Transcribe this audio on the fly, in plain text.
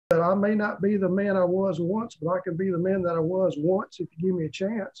I may not be the man I was once, but I can be the man that I was once if you give me a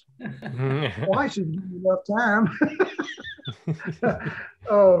chance. Twice if you give me enough time.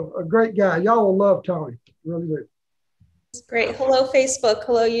 A great guy. Y'all will love Tony. Really do. Great. Hello, Facebook.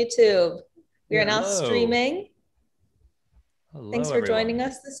 Hello, YouTube. We are now streaming. Hello, Thanks for everyone. joining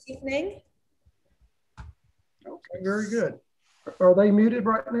us this evening. Okay, very good. Are they muted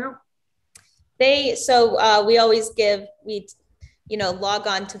right now? We always log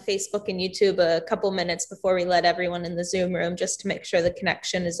on to Facebook and YouTube a couple minutes before we let everyone in the Zoom room just to make sure the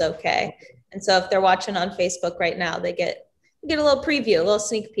connection is okay. And so if they're watching on Facebook right now, they get a little preview, a little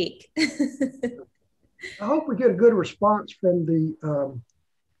sneak peek. I hope we get a good response from the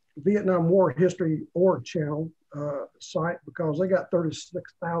Vietnam War History Org channel site, because they got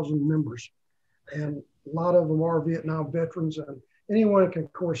 36,000 members, and a lot of them are Vietnam veterans, and anyone can,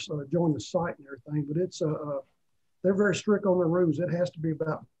 of course, join the site and everything, but it's they're very strict on their rules. It has to be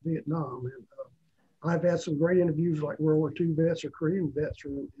about Vietnam, and I've had some great interviews like World War II vets or Korean vets,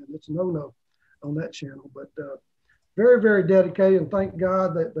 and it's a no-no on that channel, but very, very dedicated, and thank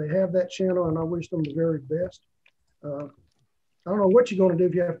God that they have that channel, and I wish them the very best. I don't know what you're going to do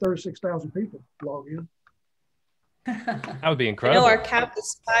if you have 36,000 people log in. That would be incredible. I know our cap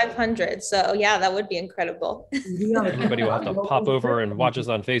is 500, so yeah, that would be incredible. Everybody will have to pop over and watch us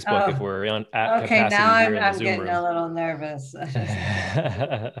on Facebook if we're at capacity. Now here I'm in the Zoom getting room. a little nervous.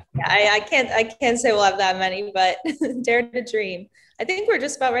 Yeah, I can't say we'll have that many, but dare to dream. I think we're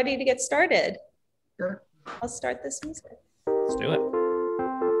just about ready to get started. Sure. I'll start this music. Let's do it.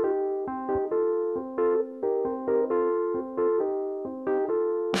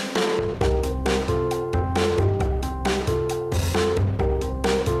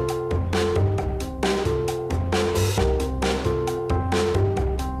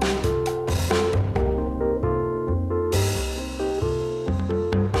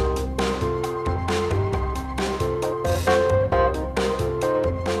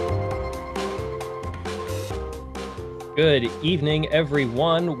 Good evening,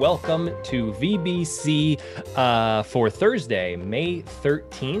 everyone. Welcome to VBC for Thursday, May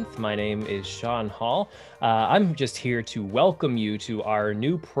 13th. My name is Sean Hall. I'm just here to welcome you to our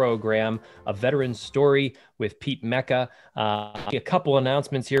new program, A Veteran's Story with Pete Mecca. A couple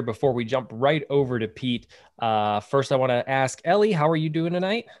announcements here before we jump right over to Pete. First, I want to ask Ellie, how are you doing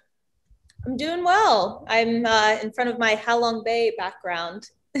tonight? I'm doing well. I'm in front of my Halong Bay background.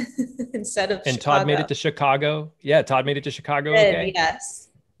 Instead of and Chicago. Todd made it to Chicago. Yeah, Todd made it to Chicago. Okay. Yes,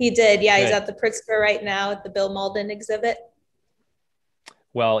 he did. Yeah, Good. He's at the Pritzker right now at the Bill Malden exhibit.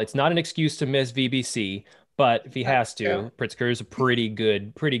 Well, it's not an excuse to miss VBC, but if he has to, Pritzker is a pretty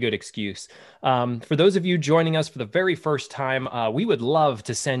good excuse. For those of you joining us for the very first time, we would love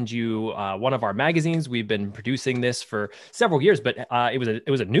to send you one of our magazines. We've been producing this for several years, but it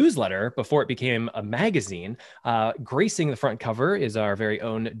was a newsletter before it became a magazine. Gracing the front cover is our very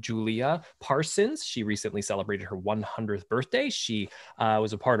own Julia Parsons. She recently celebrated her 100th birthday. She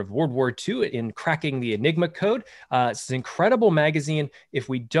was a part of World War II in cracking the Enigma code. It's an incredible magazine. If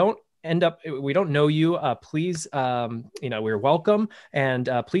we don't know you, please, we're welcome. And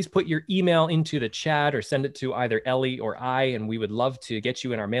please put your email into the chat or send it to either Ellie or I, and we would love to get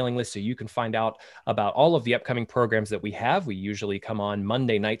you in our mailing list so you can find out about all of the upcoming programs that we have. We usually come on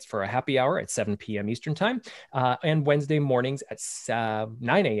Monday nights for a happy hour at 7 p.m. Eastern time, and Wednesday mornings at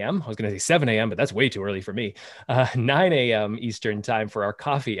 9 a.m. I was going to say 7 a.m., but that's way too early for me. 9 a.m. Eastern time for our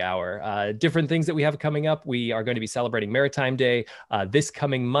coffee hour. Different things that we have coming up. We are going to be celebrating Maritime Day this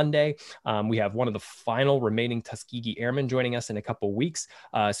coming Monday. We have one of the final remaining Tuskegee Airmen joining us in a couple weeks.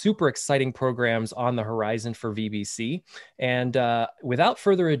 Super exciting programs on the horizon for VBC. And without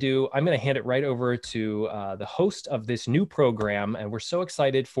further ado, I'm going to hand it right over to the host of this new program. And we're so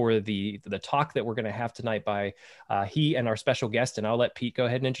excited for the talk that we're going to have tonight by he and our special guest. And I'll let Pete go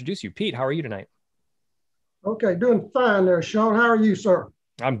ahead and introduce you. Pete, how are you tonight? Okay, doing fine there, Sean. How are you, sir?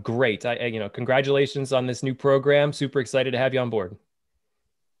 I'm great. Congratulations on this new program. Super excited to have you on board.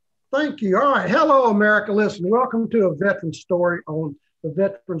 Thank you. All right. Hello, America. Listen, welcome to A Veteran's Story on the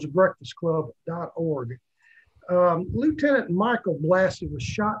veteransbreakfastclub.org. Lieutenant Michael Blassie was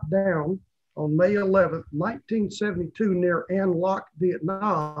shot down on May 11th, 1972 near An Loc,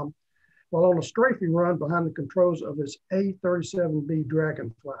 Vietnam, while on a strafing run behind the controls of his A-37B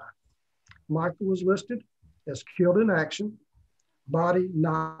Dragonfly. Michael was listed as killed in action, body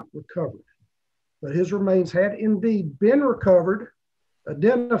not recovered. But his remains had indeed been recovered,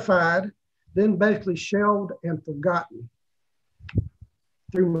 identified, then basically shelved and forgotten.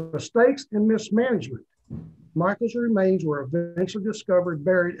 Through mistakes and mismanagement, Michael's remains were eventually discovered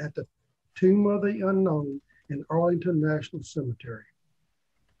buried at the Tomb of the Unknown in Arlington National Cemetery.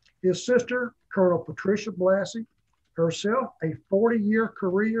 His sister, Colonel Patricia Blassie, herself a 40-year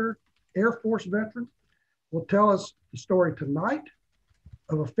career Air Force veteran, will tell us the story tonight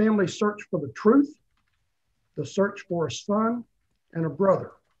of a family search for the truth, the search for a son and a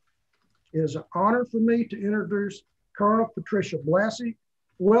brother. It is an honor for me to introduce Colonel Patricia Blassie.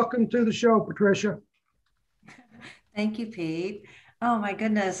 Welcome to the show, Patricia. Thank you, Pete. Oh my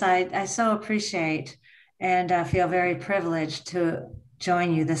goodness, I so appreciate and feel very privileged to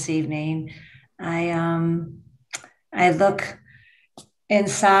join you this evening. I look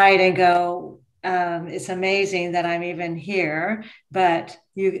inside and go, it's amazing that I'm even here, but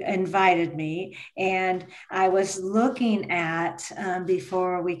you invited me. And I was looking at,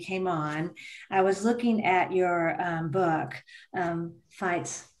 before we came on, I was looking at your book,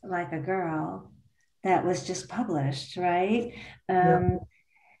 Fights Like a Girl, that was just published, right? Yeah.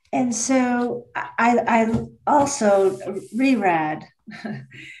 And so I also reread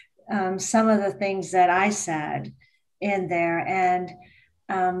some of the things that I said in there.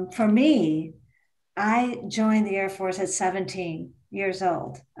 And for me, I joined the Air Force at 17 years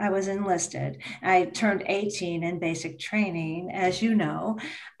old. I was enlisted. I turned 18 in basic training, as you know.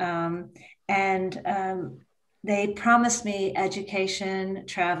 They promised me education,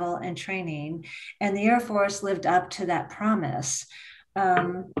 travel, and training, and the Air Force lived up to that promise.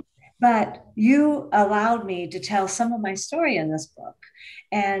 But you allowed me to tell some of my story in this book.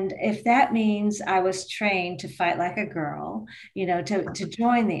 And if that means I was trained to fight like a girl, to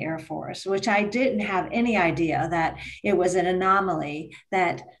join the Air Force, which I didn't have any idea that it was an anomaly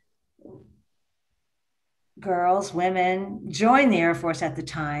that girls, women joined the Air Force at the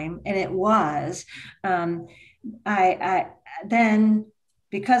time. And it was, I then,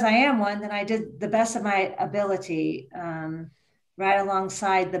 because I am one, then I did the best of my ability, right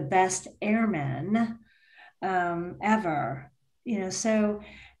alongside the best airmen ever. So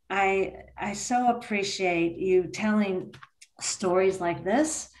I so appreciate you telling stories like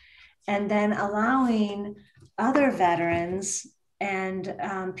this, and then allowing other veterans and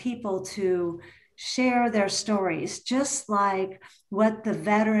people to share their stories, just like what the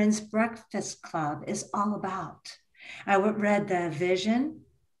Veterans Breakfast Club is all about. I read the vision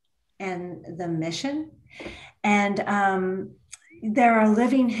and the mission, and there are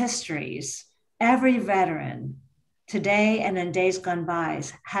living histories. Every veteran today and in days gone by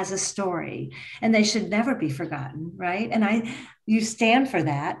has a story, and they should never be forgotten, right? And you stand for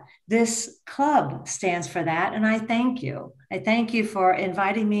that. This club stands for that, and I thank you. I thank you for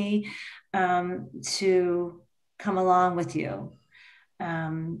inviting me to come along with you.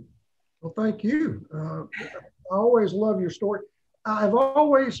 Well, thank you. I always love your story. I've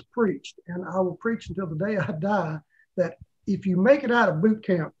always preached, and I will preach until the day I die, that if you make it out of boot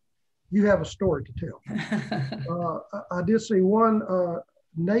camp, you have a story to tell. I did see one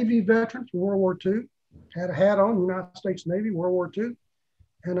Navy veteran from World War II, had a hat on, United States Navy, World War II.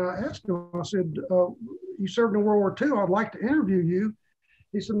 And I asked him, I said, you served in World War II, I'd like to interview you.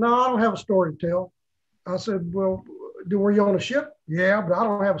 He said, no, I don't have a story to tell. I said, well, were you on a ship? Yeah, but I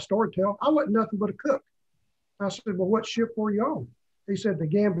don't have a story to tell. I wasn't nothing but a cook. I said, well, what ship were you on? He said, the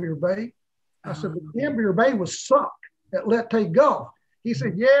Gambier Bay. I said, the Gambier Bay was sunk at Leyte Gulf. He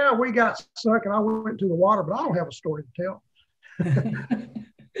said, yeah, we got sunk and I went into the water, but I don't have a story to tell.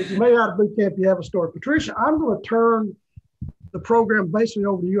 If you made it out of boot camp, you have a story. Patricia, I'm going to turn the program basically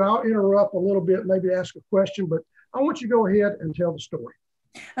over to you. I'll interrupt a little bit, maybe ask a question, but I want you to go ahead and tell the story.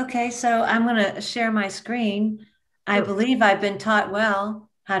 Okay, so I'm going to share my screen. Sure. I believe I've been taught well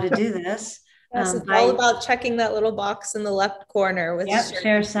how to do this. Yes, it's all about checking that little box in the left corner with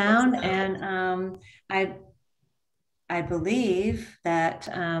share sound. And I believe that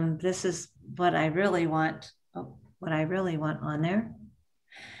this is what I really want. What I really want on there.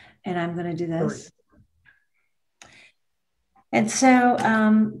 And I'm going to do this. Sure. And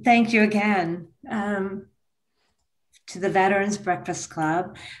so thank you again to the Veterans Breakfast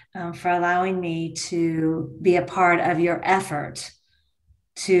Club for allowing me to be a part of your effort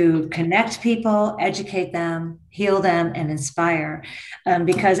to connect people, educate them, heal them, and inspire.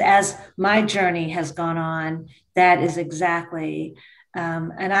 Because as my journey has gone on, that is exactly,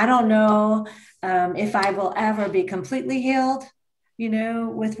 and I don't know if I will ever be completely healed,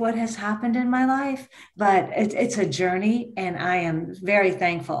 with what has happened in my life, but it's a journey, and I am very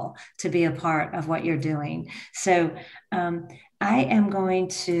thankful to be a part of what you're doing. So I am going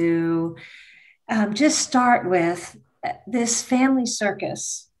to just start with this family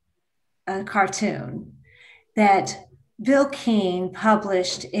circus cartoon that Bill Keane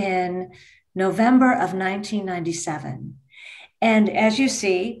published in November of 1997. And as you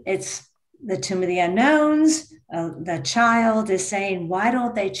see, it's the Tomb of the Unknowns, the child is saying, why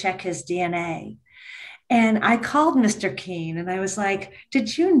don't they check his DNA? And I called Mr. Keene and I was like,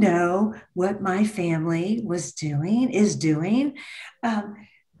 did you know what my family is doing? And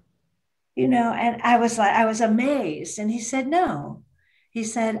I was amazed. And he said, no. He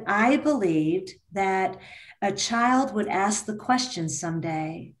said, I believed that a child would ask the question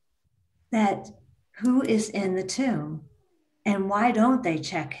someday that who is in the tomb? And why don't they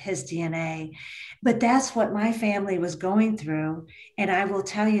check his DNA? But that's what my family was going through. And I will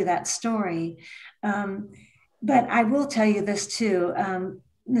tell you that story. But I will tell you this too.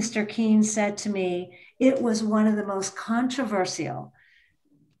 Mr. Keene said to me, it was one of the most controversial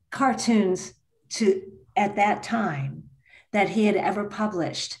cartoons at that time that he had ever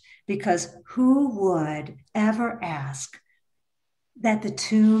published, because who would ever ask that the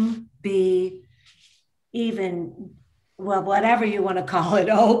tomb be even, well, whatever you want to call it,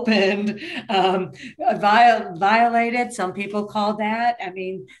 opened, violated. Some people call that. I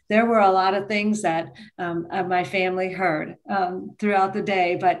mean, there were a lot of things that my family heard throughout the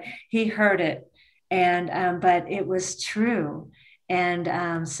day, but he heard it. But it was true.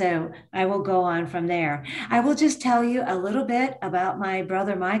 And so I will go on from there. I will just tell you a little bit about my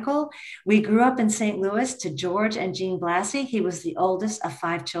brother, Michael. We grew up in St. Louis to George and Jean Blassie. He was the oldest of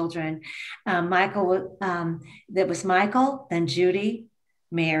 5 children. That was Michael, then Judy,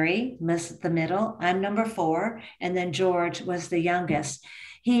 Mary, the middle. I'm number 4. And then George was the youngest.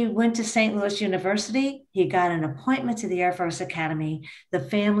 He went to St. Louis University. He got an appointment to the Air Force Academy. The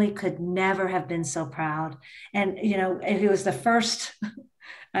family could never have been so proud. And, he was the first,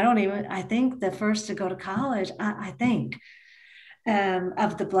 I think the first to go to college, of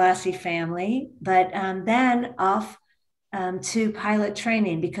the Blassie family, but then off to pilot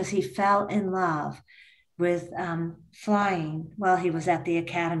training because he fell in love with flying while he was at the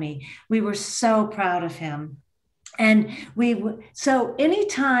academy. We were so proud of him. And so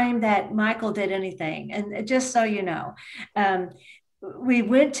anytime that Michael did anything, and just so you know, we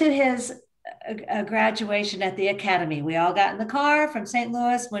went to his graduation at the academy. We all got in the car from St.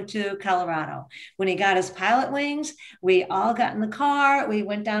 Louis, went to Colorado. When he got his pilot wings, we all got in the car. We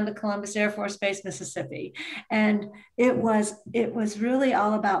went down to Columbus Air Force Base, Mississippi. And it was really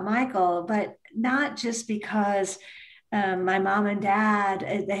all about Michael, but not just because my mom and dad,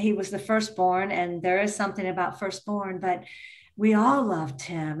 he was the firstborn, and there is something about firstborn, but we all loved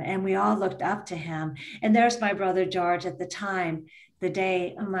him and we all looked up to him. And there's my brother George at the time, the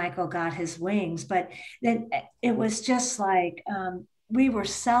day Michael got his wings. But then it was just like we were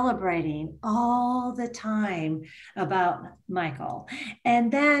celebrating all the time about Michael.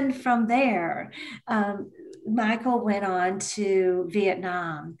 And then from there, Michael went on to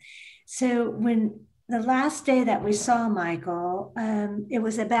Vietnam. So when the last day that we saw Michael, it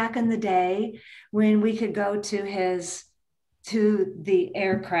was back in the day when we could go to the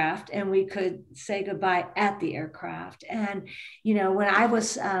aircraft and we could say goodbye at the aircraft. And, when I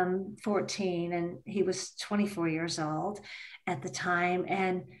was 14 and he was 24 years old at the time,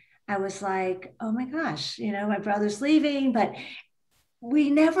 and I was like, oh my gosh, my brother's leaving, but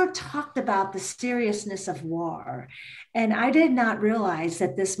we never talked about the seriousness of war. And I did not realize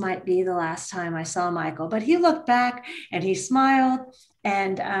that this might be the last time I saw Michael, but he looked back and he smiled,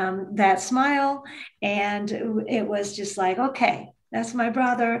 and that smile, and it was just like, okay, that's my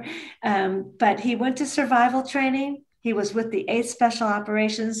brother. But he went to survival training. He was with the 8th Special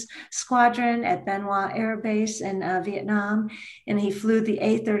Operations Squadron at Bien Hoa Air Base in Vietnam, and he flew the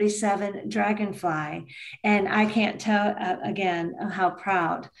A-37 Dragonfly. And I can't tell, again, how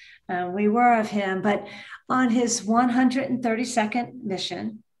proud we were of him. But on his 132nd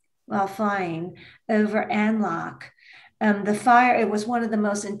mission while flying over An Loc, it was one of the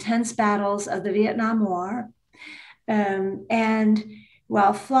most intense battles of the Vietnam War. And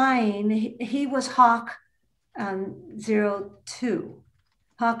while flying, he was Hawk 02.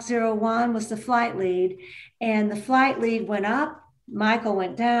 Hawk 01 was the flight lead, and the flight lead went up. Michael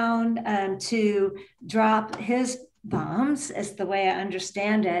went down to drop his bombs, is the way I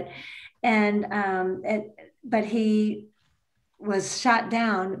understand it. But he was shot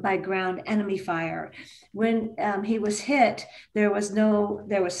down by ground enemy fire. When he was hit, there was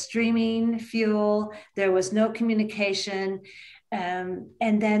streaming fuel, there was no communication. And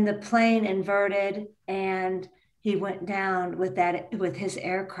then the plane inverted and he went down with his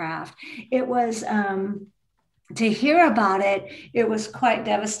aircraft. It was, to hear about it, it was quite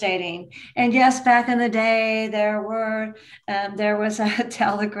devastating. And yes, back in the day, there was a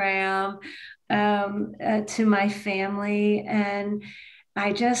telegram to my family, and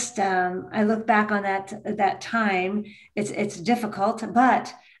I just I look back on that time. It's difficult,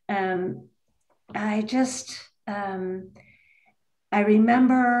 but I just, I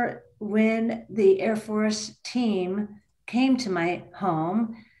remember when the Air Force team came to my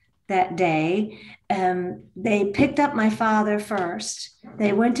home that day. They picked up my father first.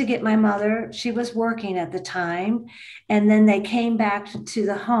 They went to get my mother. She was working at the time. And then they came back to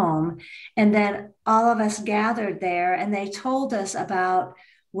the home. And then all of us gathered there and they told us about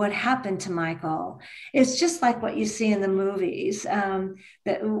what happened to Michael. It's just like what you see in the movies.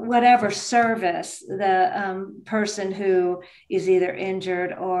 That whatever service the person who is either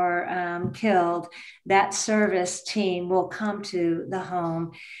injured or killed, that service team will come to the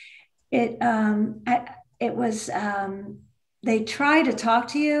home. It was they try to talk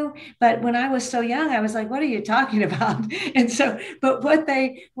to you, but when I was so young, I was like, what are you talking about? And so, but what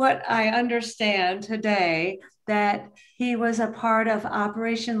I understand today, that he was a part of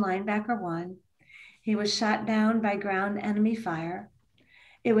Operation Linebacker 1. He was shot down by ground enemy fire.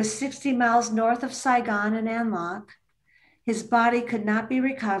 It was 60 miles north of Saigon and An Loc. His body could not be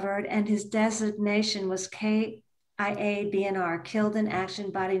recovered, and his designation was KIA-BNR, killed in action,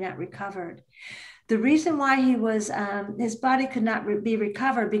 body not recovered. The reason why he was his body could not be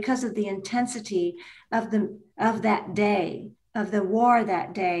recovered because of the intensity of that day, of the war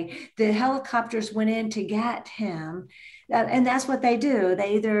that day. The helicopters went in to get him. And that's what they do.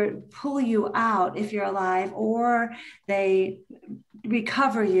 They either pull you out if you're alive, or they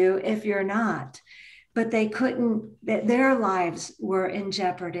recover you if you're not. But they couldn't, their lives were in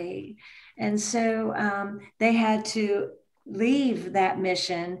jeopardy. And so they had to leave that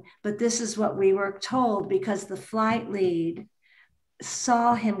mission. But this is what we were told, because the flight lead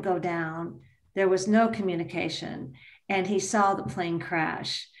saw him go down. There was no communication, and he saw the plane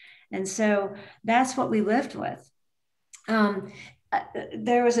crash. And so that's what we lived with.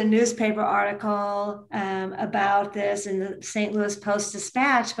 There was a newspaper article about this in the St. Louis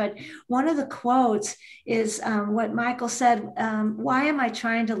Post-Dispatch, but one of the quotes is what Michael said: why am I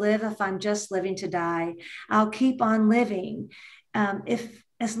trying to live if I'm just living to die? I'll keep on living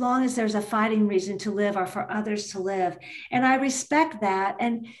as long as there's a fighting reason to live, or for others to live. And I respect that.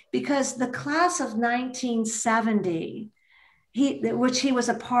 And because the class of 1970, which he was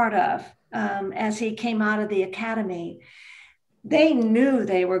a part of as he came out of the academy, they knew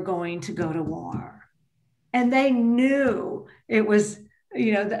they were going to go to war, and they knew it was,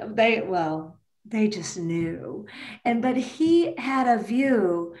 they just knew. But he had a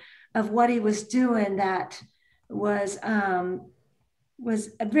view of what he was doing that was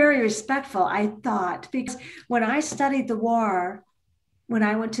very respectful, I thought, because when I studied the war, when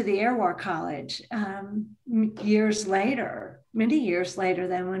I went to the Air War College many years later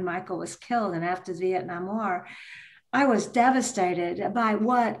than when Michael was killed and after the Vietnam War, I was devastated by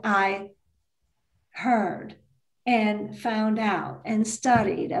what I heard and found out and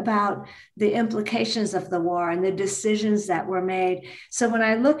studied about the implications of the war and the decisions that were made. So when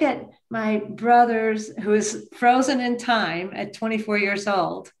I look at my brothers, who is frozen in time at 24 years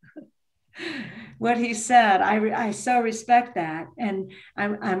old, what he said, I so respect that. And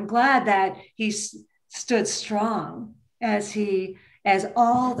I'm glad that he stood strong as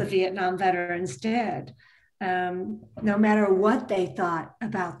all the Vietnam veterans did. No matter what they thought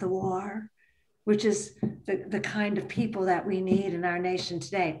about the war, which is the kind of people that we need in our nation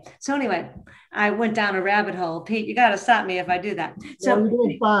today. So anyway, I went down a rabbit hole. Pete, you got to stop me if I do that. So you're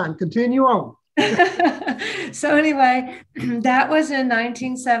doing fine. Continue on. So anyway, that was in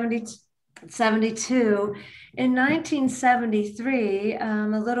 1972. In 1973, a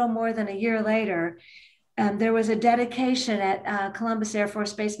little more than a year later, there was a dedication at Columbus Air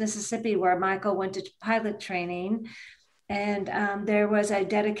Force Base, Mississippi, where Michael went to pilot training. And there was a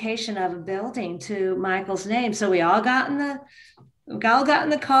dedication of a building to Michael's name. So we all got in the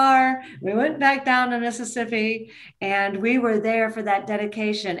car. We went back down to Mississippi, and we were there for that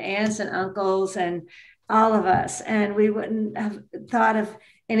dedication, aunts and uncles and all of us. And we wouldn't have thought of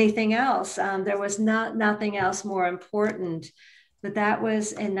anything else. There was nothing else more important. But that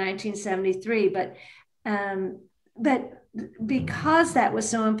was in 1973. But because that was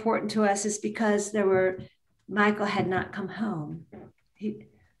so important to us is because Michael had not come home.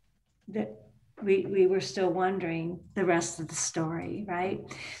 We were still wondering the rest of the story, right?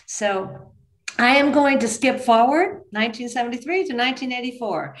 So I am going to skip forward 1973 to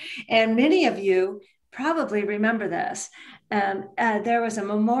 1984. And many of you probably remember this. There was a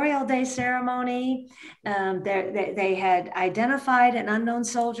Memorial Day ceremony. They had identified an unknown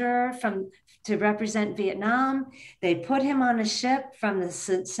soldier to represent Vietnam. They put him on a ship from the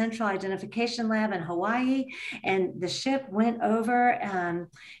Central Identification Lab in Hawaii, and the ship went over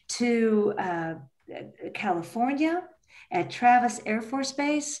to California at Travis Air Force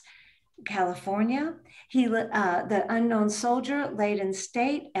Base. California. The unknown soldier laid in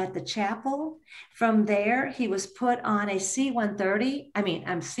state at the chapel. From there, he was put on a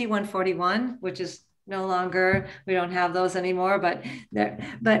C-141, which is no longer, we don't have those anymore, but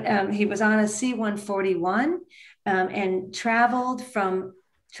he was on a C-141 and traveled from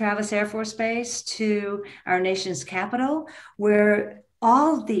Travis Air Force Base to our nation's capital, where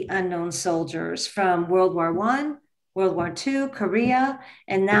all the unknown soldiers from World War I, World War II, Korea,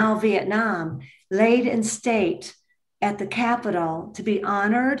 and now Vietnam laid in state at the Capitol to be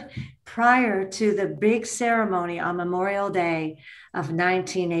honored prior to the big ceremony on Memorial Day of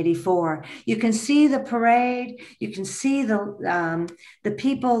 1984. You can see the parade. You can see the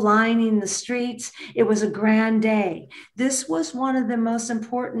people lining the streets. It was a grand day. This was one of the most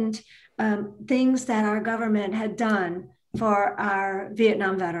important things that our government had done for our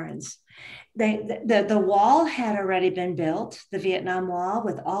Vietnam veterans. The wall had already been built, the Vietnam Wall,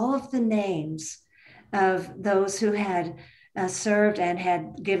 with all of the names of those who had served and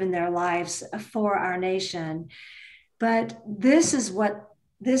had given their lives for our nation. But that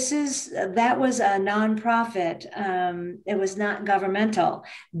was a nonprofit. It was not governmental.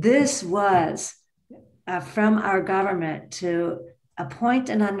 This was from our government to appoint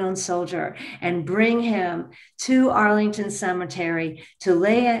an unknown soldier and bring him to Arlington Cemetery to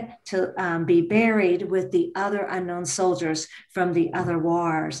be buried with the other unknown soldiers from the other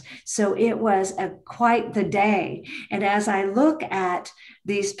wars. So it was quite the day. And as I look at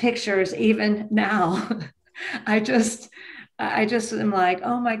these pictures, even now, I just am like,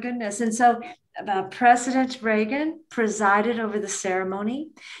 oh my goodness. And so President Reagan presided over the ceremony.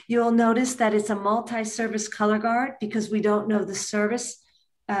 You'll notice that it's a multi-service color guard because we don't know the service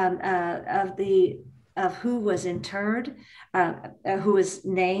of who was interred, who was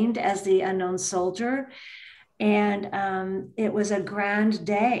named as the unknown soldier. And it was a grand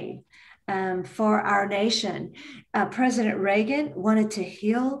day for our nation. President Reagan wanted to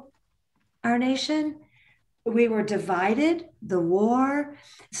heal our nation. We were divided, the war.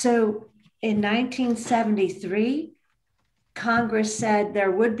 So in 1973, Congress said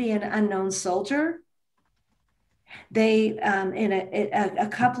there would be an unknown soldier. They, a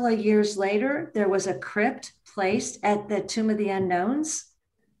couple of years later, there was a crypt placed at the Tomb of the Unknowns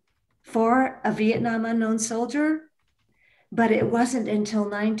for a Vietnam unknown soldier. But it wasn't until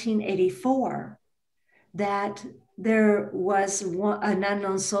 1984 that there was an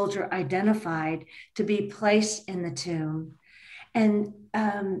unknown soldier identified to be placed in the tomb. And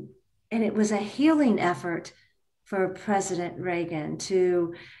it was a healing effort for President Reagan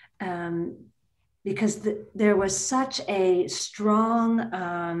because there was such a strong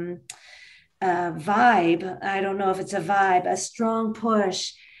vibe. I don't know if it's a vibe, a strong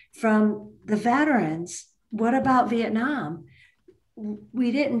push from the veterans. What about Vietnam?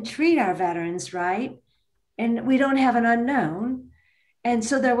 We didn't treat our veterans right, and we don't have an unknown. And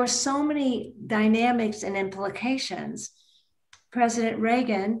so there were so many dynamics and implications. President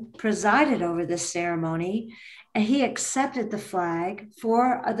Reagan presided over this ceremony, and he accepted the flag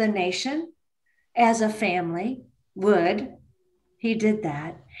for the nation as a family would. He did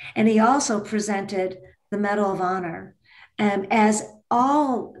that. And he also presented the Medal of Honor as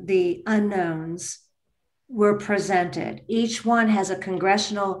all the unknowns were presented. Each one has a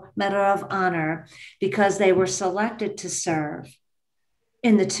Congressional Medal of Honor because they were selected to serve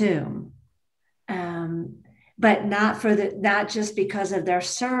in the tomb. But not just because of their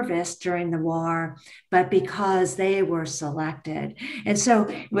service during the war, but because they were selected. And so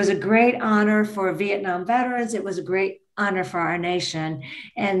it was a great honor for Vietnam veterans. It was a great honor for our nation.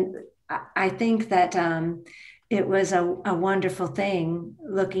 And I think that it was a wonderful thing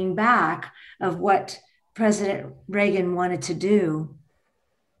looking back of what President Reagan wanted to do.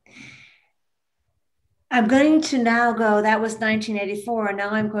 I'm going to now go, that was 1984. And now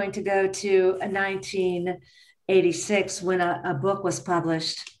I'm going to go to 1986 when a book was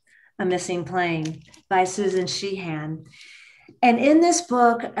published, A Missing Plane by Susan Sheehan. And in this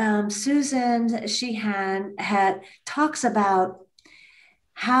book, Susan Sheehan talks about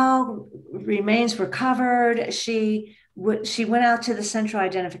how remains were covered. She went out to the Central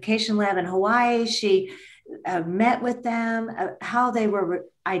Identification Lab in Hawaii. She met with them, how they were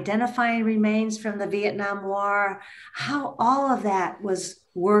identifying remains from the Vietnam War, how all of that was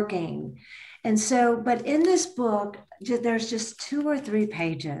working. And so, but in this book, there's just 2 or 3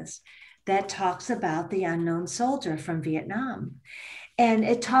 pages that talks about the unknown soldier from Vietnam. And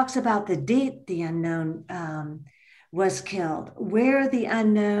it talks about the date the unknown was killed, where the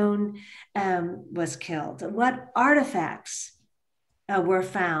unknown was killed, what artifacts were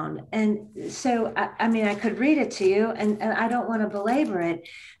found. And so, I mean, I could read it to you, and I don't want to belabor it,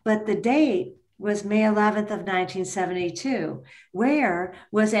 but the date was May 11th of 1972. Where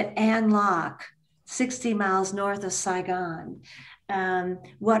was at An Loc, 60 miles north of Saigon.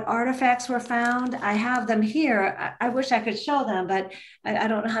 What artifacts were found? I have them here. I wish I could show them, but I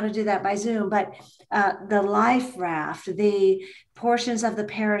don't know how to do that by Zoom. But the life raft, the portions of the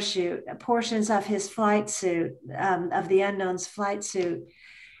parachute, portions of his flight suit, of the unknown's flight suit,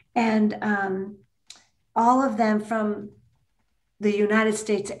 and all of them from the United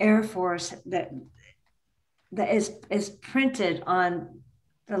States Air Force that is printed on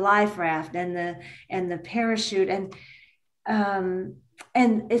the life raft and the parachute, and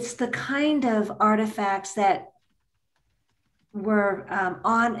it's the kind of artifacts that were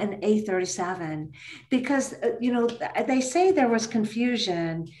on an A-37, because they say there was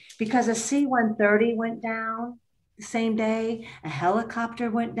confusion because a C-130 went down the same day, a helicopter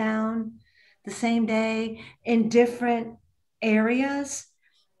went down the same day in different areas,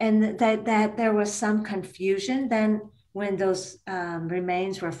 and that there was some confusion then when those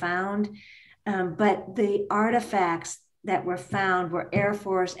remains were found. But the artifacts that were found were Air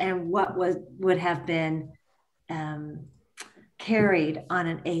Force and what would have been carried on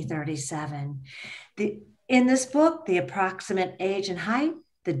an A-37. In this book, the approximate age and height,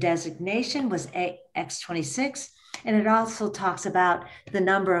 the designation was X-26, and it also talks about the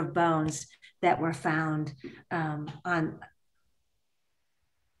number of bones that were found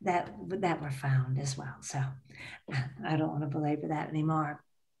that were found as well. So I don't want to belabor that anymore.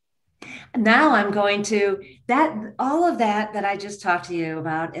 Now I'm going to all of that I just talked to you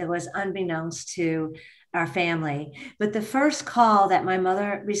about, it was unbeknownst to our family. But the first call that my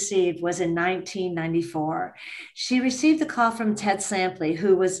mother received was in 1994. She received a call from Ted Sampley,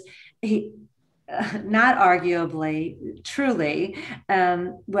 who was, not arguably, truly,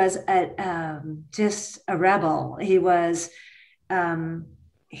 was just a rebel. He was,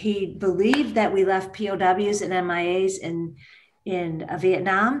 he believed that we left POWs and MIAs in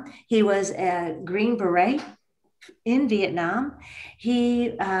Vietnam. He was a Green Beret in Vietnam.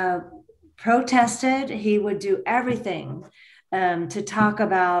 He protested. He would do everything to talk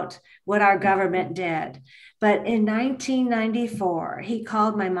about what our government did. But in 1994, he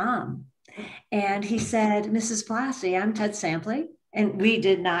called my mom and he said, "Mrs. Blassie, I'm Ted Sampley." And we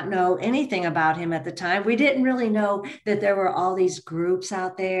did not know anything about him at the time. We didn't really know that there were all these groups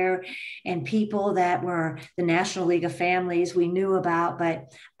out there and people that were the National League of Families we knew about,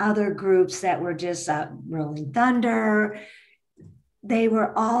 but other groups that were just Rolling Thunder. They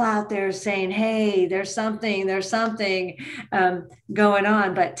were all out there saying, "Hey, there's something going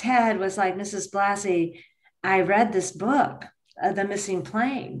on." But Ted was like, "Mrs. Blassie, I read this book, The Missing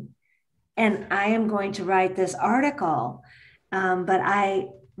Plane, and I am going to write this article. But I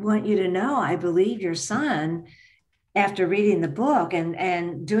want you to know, I believe your son, after reading the book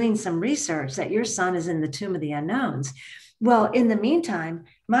and doing some research, that your son is in the Tomb of the Unknowns." Well, in the meantime,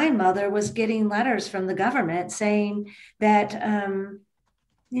 my mother was getting letters from the government saying that,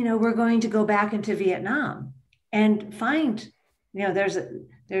 we're going to go back into Vietnam and find, there's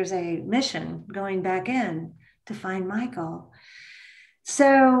a mission going back in to find Michael.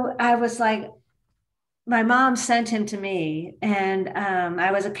 So I was like, my mom sent him to me, and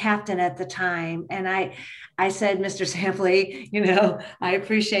I was a captain at the time. And I said, "Mr. Sampley, I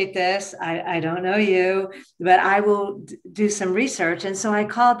appreciate this. I don't know you, but I will do some research." And so I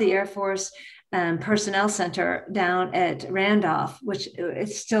called the Air Force Personnel Center down at Randolph, which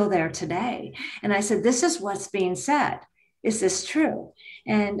is still there today. And I said, "This is what's being said. Is this true?"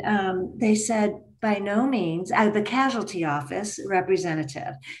 And they said, "By no means," the casualty office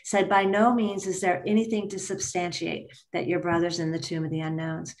representative said, "By no means is there anything to substantiate that your brother's in the Tomb of the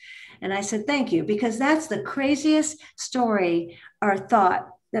Unknowns." And I said, "Thank you," because that's the craziest story or thought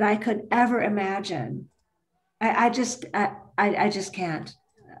that I could ever imagine. I just can't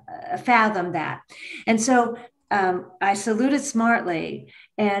fathom that. And so I saluted smartly,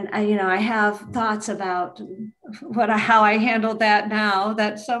 and I have thoughts about how I handled that now,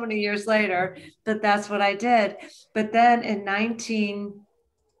 that so many years later, but that's what I did. But then in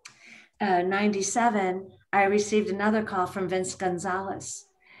 1997, I received another call from Vince Gonzalez,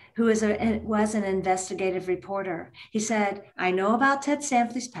 who was an investigative reporter. He said, "I know about Ted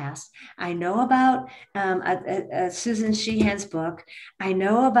Sampley's past. I know about Susan Sheehan's book. I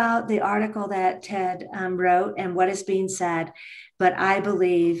know about the article that Ted wrote and what is being said, but I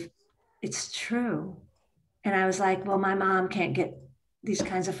believe it's true." And I was like, well, my mom can't get these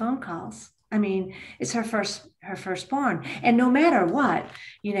kinds of phone calls. I mean, it's her firstborn. And no matter what,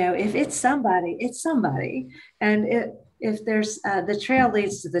 if it's somebody, it's somebody. And if there's the trail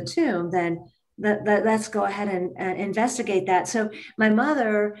leads to the tomb, then let's go ahead and investigate that. So my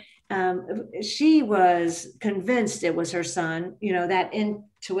mother, she was convinced it was her son, that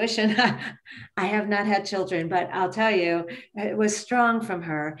intuition. I have not had children, but I'll tell you, it was strong from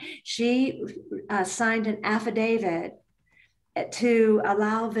her. She signed an affidavit to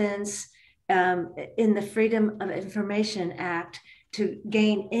allow Vince in the Freedom of Information Act to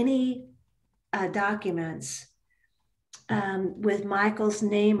gain any documents with Michael's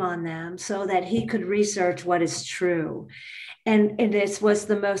name on them so that he could research what is true. And this was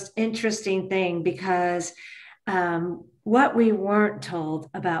the most interesting thing, because what we weren't told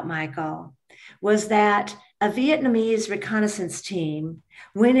about Michael was that a Vietnamese reconnaissance team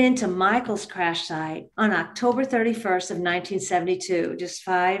went into Michael's crash site on October 31st of 1972, just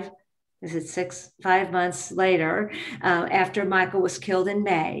 5 months later, after Michael was killed in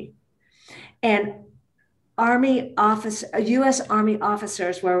May. And U.S. Army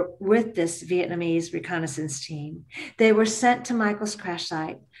officers were with this Vietnamese reconnaissance team. They were sent to Michael's crash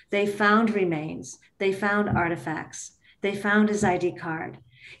site. They found remains. They found artifacts. They found his ID card.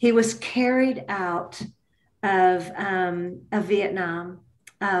 He was carried out of Vietnam,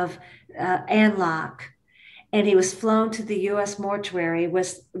 of An Loc, and he was flown to the U.S. mortuary,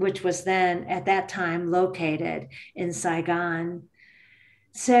 which was then, at that time, located in Saigon.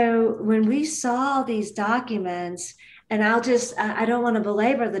 So when we saw these documents, and I don't want to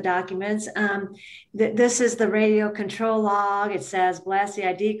belabor the documents. This is the radio control log. It says Blassie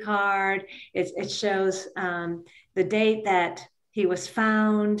ID card. It shows the date that he was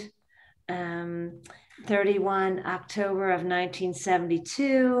found, 31 October of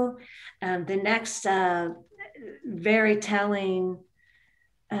 1972. The next very telling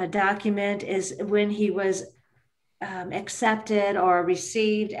document is when he was accepted or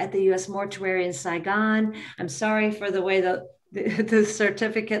received at the U.S. mortuary in Saigon. I'm sorry for the way the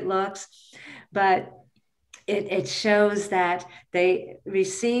certificate looks, but it shows that they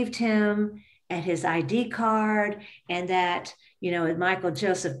received him and his ID card, and that, Michael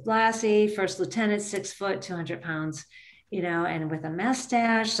Joseph Blassie, first lieutenant, 6 foot, 200 pounds, and with a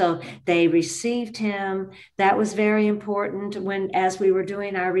mustache. So they received him. That was very important as we were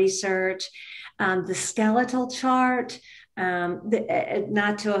doing our research. The skeletal chart,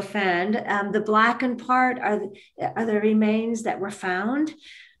 not to offend, the blackened part are the remains that were found.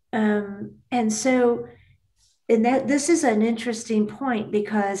 And this is an interesting point,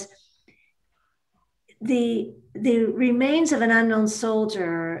 because the remains of an unknown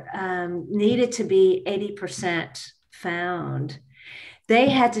soldier needed to be 80% found. They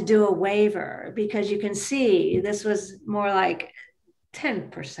had to do a waiver, because you can see this was more like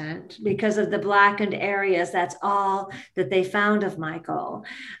 10% because of the blackened areas. That's all that they found of Michael.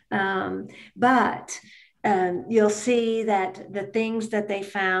 But you'll see that the things that they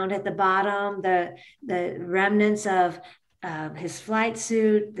found at the bottom, the remnants of his flight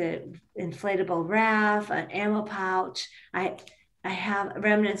suit, the inflatable raft, an ammo pouch. I have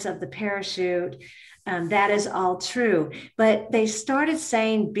remnants of the parachute. That is all true. But they started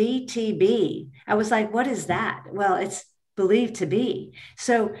saying BTB. I was like, what is that? Well, it's believed to be.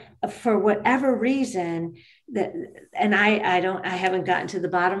 So for whatever reason, and I haven't gotten to the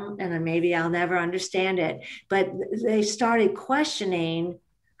bottom, and maybe I'll never understand it, but they started questioning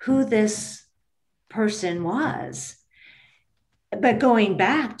who this person was. But going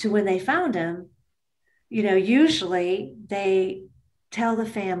back to when they found him, usually they tell the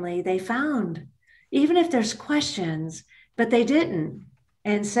family they found, even if there's questions, but they didn't.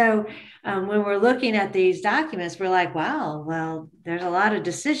 And so when we're looking at these documents, we're like, wow, well, there's a lot of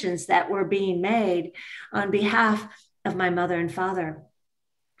decisions that were being made on behalf of my mother and father.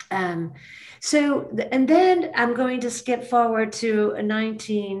 And then I'm going to skip forward to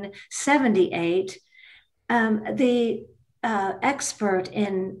 1978. The expert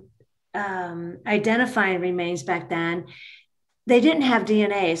in identifying remains back then, they didn't have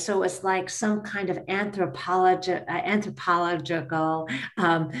DNA, so it was like some kind of anthropological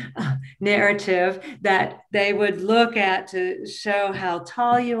narrative that they would look at to show how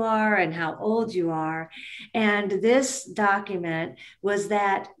tall you are and how old you are. And this document was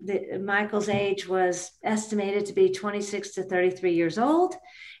that Michael's age was estimated to be 26 to 33 years old,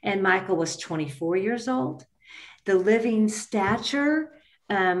 and Michael was 24 years old. The living stature,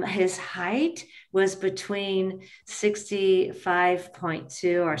 his height was between 65.2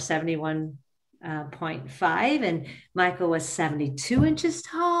 or 71.5, and Michael was 72 inches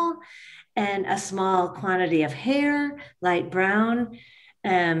tall, and a small quantity of hair, light brown,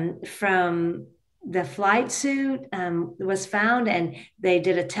 from the flight suit was found, and they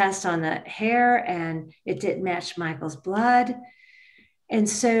did a test on the hair, and it didn't match Michael's blood. And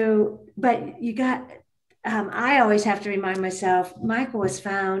so, but you got, I always have to remind myself, Michael was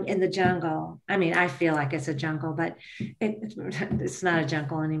found in the jungle. I mean, I feel like it's a jungle, but it's not a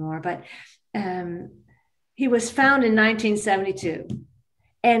jungle anymore. But he was found in 1972,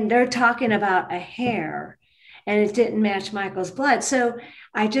 and they're talking about a hair, and it didn't match Michael's blood. So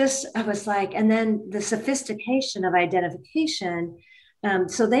I was like, and then the sophistication of identification.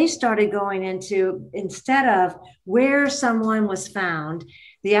 So they started going into, instead of where someone was found,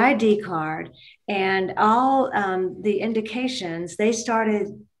 the ID card and all the indications, they started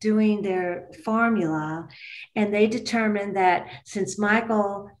doing their formula, and they determined that since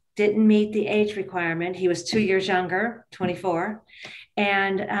Michael didn't meet the age requirement, he was 2 years younger, 24,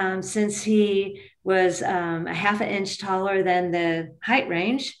 and since he was a half an inch taller than the height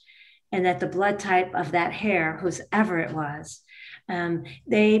range, and that the blood type of that hair, whoever it was,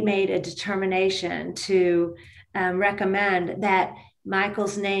 they made a determination to recommend that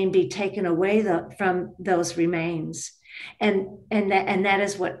Michael's name be taken away from those remains. And that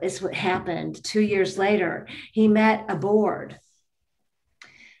is what happened. 2 years later, he met a board,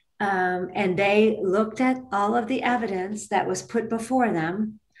 and they looked at all of the evidence that was put before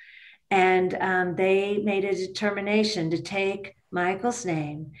them, and they made a determination to take Michael's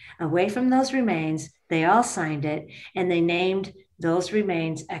name away from those remains. They all signed it, and they named those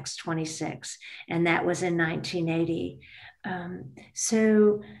remains X-26, and that was in 1980.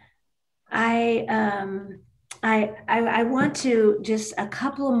 So I want to just a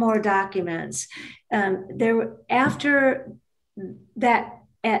couple of more documents. After that,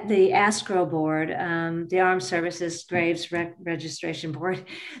 at the ASCRO board, the Armed Services Graves Registration Board,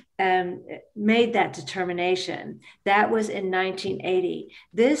 made that determination. That was in 1980.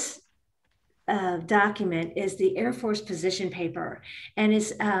 This document is the Air Force position paper, and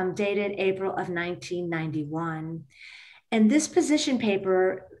is dated April of 1991. And this position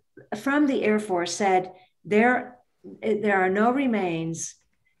paper from the Air Force said there are no remains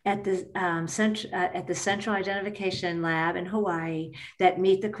at the Central Identification Lab in Hawaii that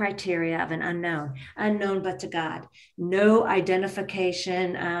meet the criteria of an unknown but to God. No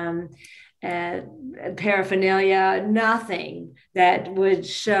identification, paraphernalia, nothing that would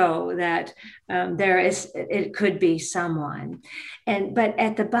show that it could be someone. But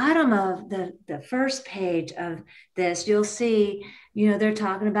at the bottom of the first page of this, you'll see, they're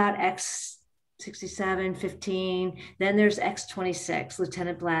talking about X-67, 15, then there's X-26,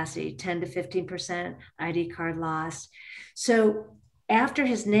 Lieutenant Blassie, 10 to 15% ID card lost. So after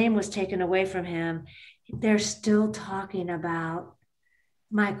his name was taken away from him, they're still talking about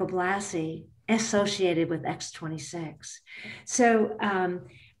Michael Blassie associated with X-26. So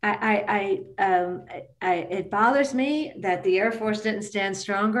it bothers me that the Air Force didn't stand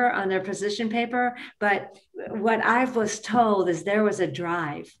stronger on their position paper, but what I was told is there was a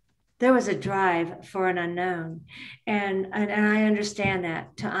drive. There was a drive for an unknown. And I understand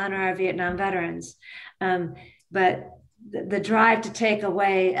that, to honor our Vietnam veterans. But the drive to take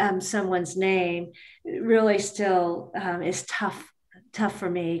away someone's name really still is tough for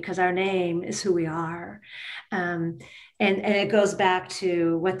me, because our name is who we are. And it goes back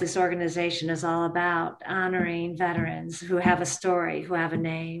to what this organization is all about, honoring veterans who have a story, who have a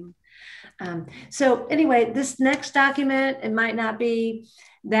name. So anyway, this next document, it might not be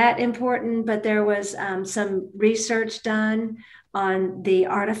that important, but there was some research done on the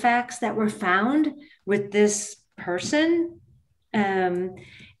artifacts that were found with this person. And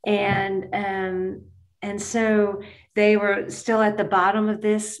so they were still at the bottom of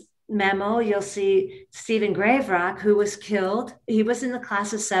this memo. You'll see Stephen Graverock, who was killed. He was in the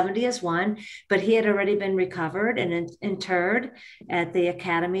class of 70 as one, but he had already been recovered and interred at the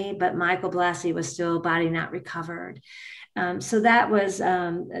academy, but Michael Blassie was still body not recovered. So that was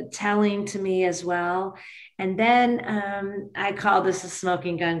telling to me as well. And then I call this a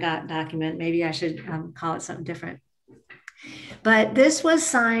smoking gun document. Maybe I should call it something different. But this was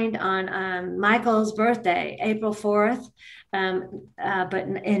signed on Michael's birthday, April 4th, but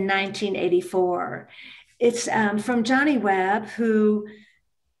in 1984. It's from Johnny Webb, who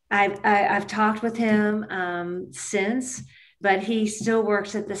I've talked with him since, but he still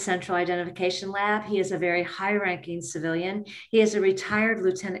works at the Central Identification Lab. He is a very high-ranking civilian. He is a retired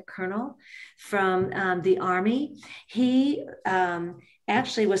lieutenant colonel from the Army. He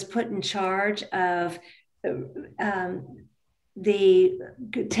actually was put in charge of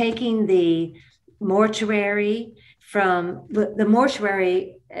taking the mortuary from the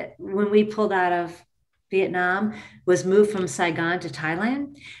mortuary when we pulled out of Vietnam was moved from Saigon to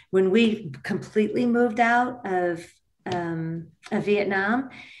Thailand. When we completely moved out of Vietnam,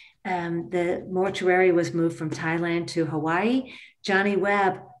 the mortuary was moved from Thailand to Hawaii. Johnny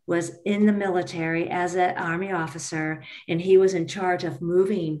Webb was in the military as an Army officer, and he was in charge of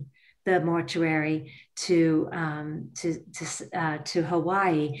moving the mortuary to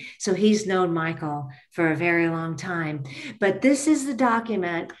Hawaii. So he's known Michael for a very long time. But this is the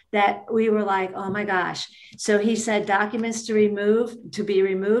document that we were like, oh my gosh. So he said documents to be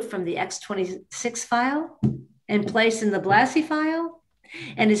removed from the X-26 file and placed in the Blassie file.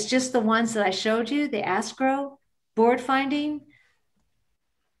 And it's just the ones that I showed you, the ASCRO board finding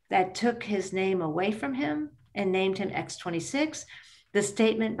that took his name away from him and named him X-26. The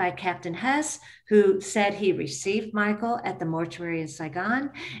statement by Captain Hess, who said he received Michael at the mortuary in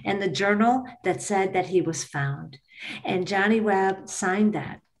Saigon, and the journal that said that he was found. And Johnny Webb signed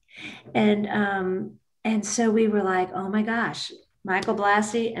that. And so we were like, oh my gosh, Michael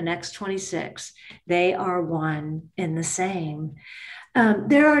Blassie and X-26, they are one in the same.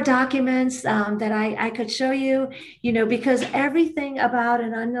 There are documents that I could show you, because everything about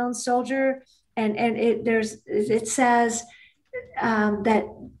an unknown soldier, and it says that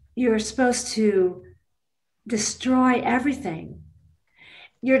you're supposed to destroy everything.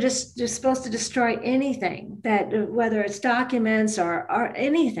 You're supposed to destroy anything that, whether it's documents or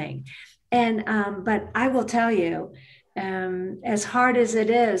anything. And but I will tell you, as hard as it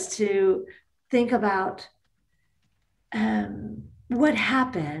is to think about what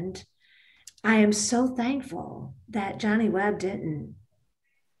happened, I am so thankful that Johnny Webb didn't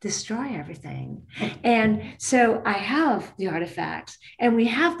destroy everything. And so I have the artifacts and we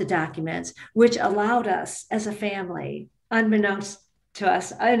have the documents, which allowed us as a family, unbeknownst to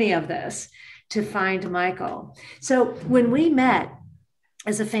us, any of this, to find Michael. So when we met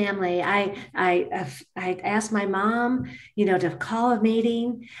as a family, I asked my mom, to call a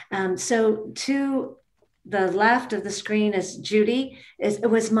meeting. So to the left of the screen is Judy. It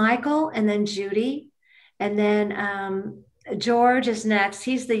was Michael and then Judy. And then George is next.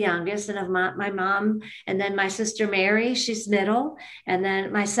 He's the youngest, and of my mom, and then my sister Mary, she's middle, and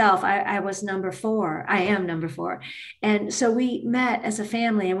then myself, I was number 4. I am number 4. And so we met as a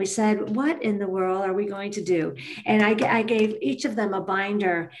family and we said, what in the world are we going to do? And I gave each of them a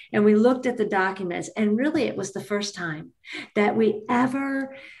binder and we looked at the documents, and really it was the first time that we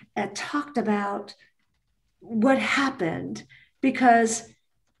ever talked about what happened, because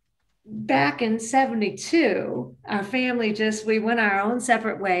back in 72, our family we went our own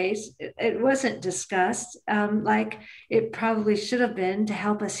separate ways. It wasn't discussed like it probably should have been to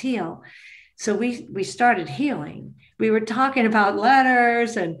help us heal. So we started healing. We were talking about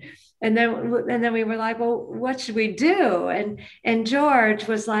letters and then we were like, well, what should we do? And George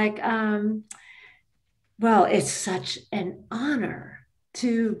was like, well, it's such an honor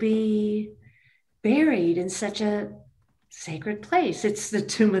to be buried in such a sacred place. It's the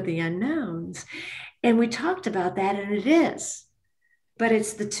tomb of the unknowns. And we talked about that, and it is, but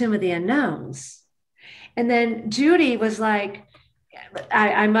it's the tomb of the unknowns. And then Judy was like,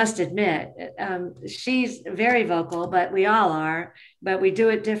 I must admit, she's very vocal, but we all are, but we do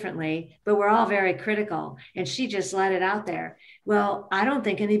it differently, but we're all very critical. And she just let it out there. Well, I don't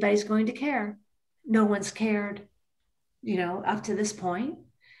think anybody's going to care. No one's cared, up to this point.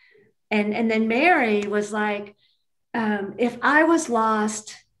 And then Mary was like, if I was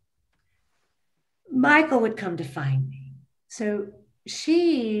lost, Michael would come to find me. So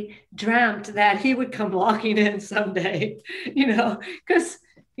she dreamt that he would come walking in someday, because,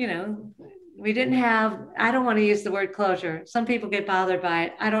 we didn't have, I don't want to use the word closure. Some people get bothered by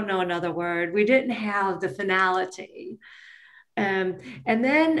it. I don't know another word. We didn't have the finality. And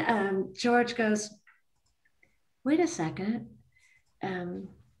then George goes, wait a second.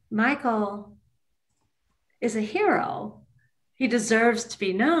 Michael is a hero. He deserves to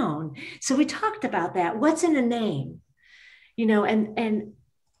be known. So we talked about that. What's in a name? And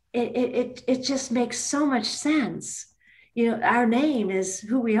it just makes so much sense. Our name is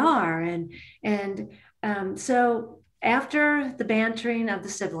who we are. And so after the bantering of the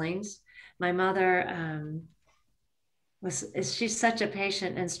siblings, my mother she's such a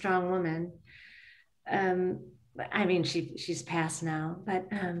patient and strong woman. I mean, she's passed now, but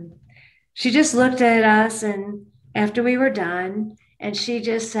she just looked at us, and after we were done, and she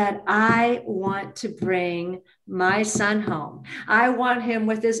just said, I want to bring my son home. I want him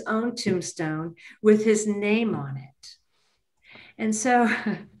with his own tombstone with his name on it. And so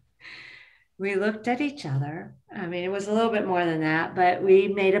we looked at each other. I mean, it was a little bit more than that, but we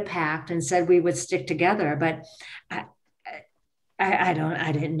made a pact and said we would stick together. But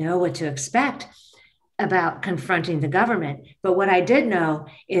I didn't know what to expect. about confronting the government. But what I did know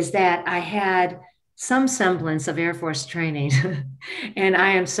is that I had some semblance of Air Force training. And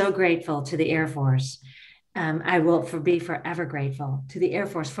I am so grateful to the Air Force. I will be forever grateful to the Air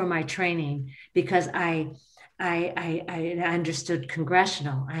Force for my training, because I understood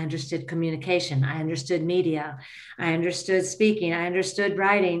congressional, I understood communication, I understood media, I understood speaking, I understood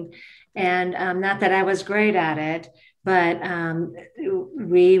writing. And not that I was great at it, but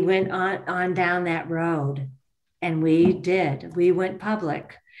we went on down that road, and we went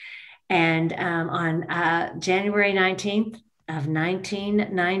public. And on January 19th of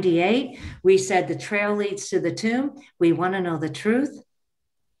 1998, we said the trail leads to the tomb. We want to know the truth.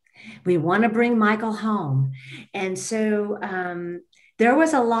 We want to bring Michael home. And so there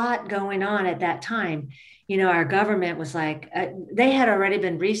was a lot going on at that time. You know, our government was like, they had already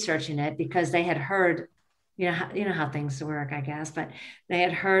been researching it, because they had heard, you know how things work, I guess, but they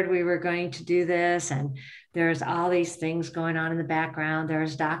had heard we were going to do this, and there's all these things going on in the background.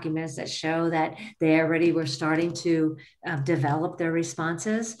 There's documents that show that they already were starting to develop their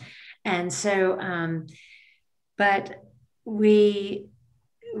responses. And so, but we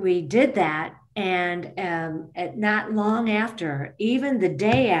did that. And not long after, even the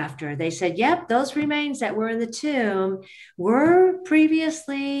day after, they said, yep, those remains that were in the tomb were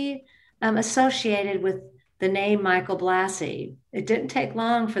previously associated with the name Michael Blassie. It didn't take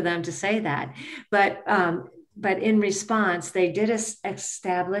long for them to say that. But in response, they did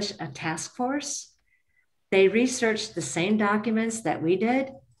establish a task force. They researched the same documents that we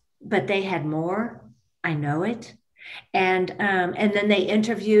did, but they had more. I know it. And then they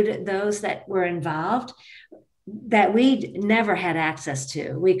interviewed those that were involved that we never had access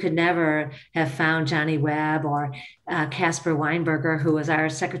to. We could never have found Johnny Webb or Caspar Weinberger, who was our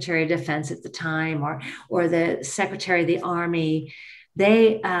Secretary of Defense at the time, or the Secretary of the Army.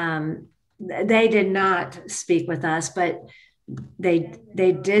 They did not speak with us, but they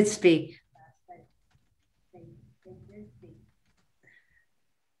did speak.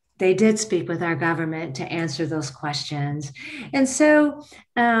 They did speak with our government to answer those questions. And so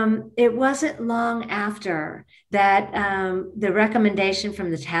it wasn't long after that the recommendation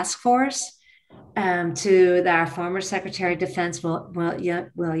from the task force to our former Secretary of Defense,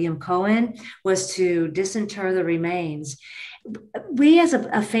 William Cohen, was to disinter the remains. We as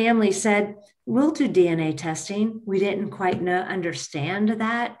a family said, we'll do DNA testing. We didn't quite understand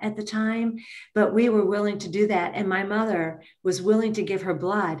that at the time, but we were willing to do that. And my mother was willing to give her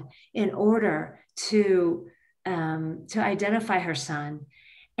blood in order to identify her son.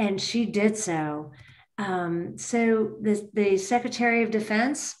 And she did so. So the Secretary of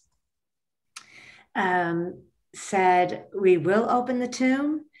Defense said, we will open the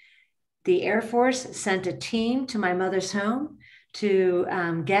tomb. The Air Force sent a team to my mother's home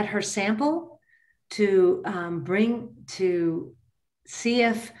to get her sample, to see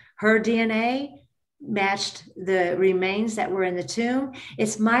if her DNA matched the remains that were in the tomb.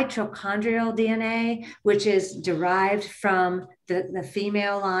 It's mitochondrial DNA, which is derived from the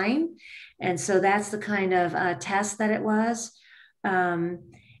female line. And so that's the kind of test that it was. And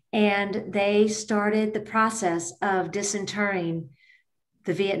they started the process of disinterring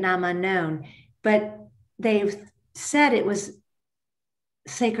the Vietnam unknown. But they said it was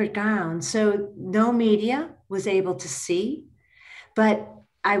sacred ground, so no media was able to see. But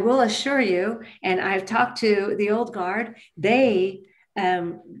I will assure you, and I've talked to the old guard, they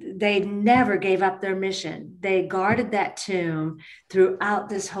never gave up their mission. They guarded that tomb throughout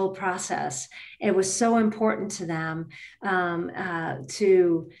this whole process. It was so important to them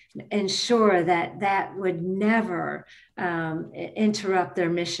to ensure that would never interrupt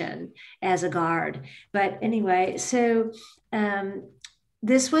their mission as a guard. But anyway, so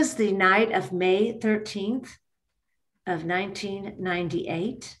this was the night of May 13th of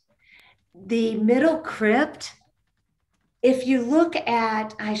 1998. The middle crypt, if you look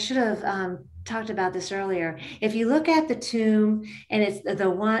at, I should have talked about this earlier. If you look at the tomb, and it's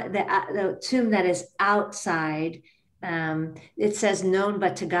the tomb that is outside, it says known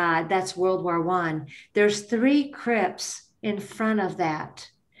but to God. That's World War I. There's 3 crypts in front of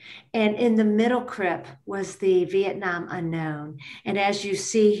that. And in the middle crypt was the Vietnam unknown. And as you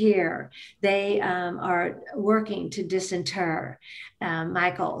see here, they are working to disinter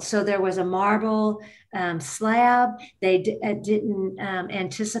Michael. So there was a marble slab. They didn't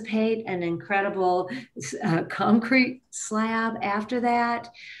anticipate an incredible concrete slab after that.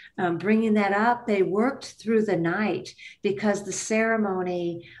 Bringing that up, they worked through the night because the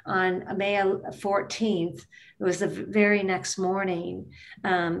ceremony on May 14th was the very next morning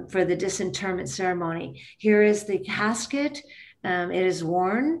for the disinterment ceremony. Here is the casket. It is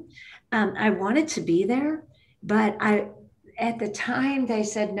worn. I wanted to be there, but at the time they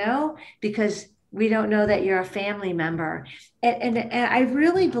said no, because we don't know that you're a family member. And I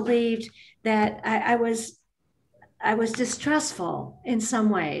really believed that I was distrustful in some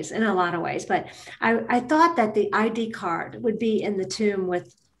ways, in a lot of ways, but I thought that the ID card would be in the tomb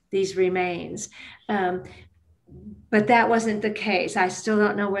with these remains. But that wasn't the case. I still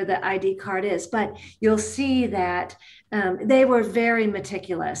don't know where the ID card is, but you'll see that they were very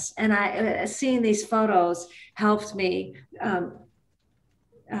meticulous. And seeing these photos helped me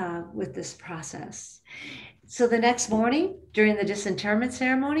with this process. So the next morning during the disinterment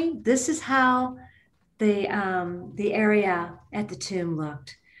ceremony, this is how the area at the tomb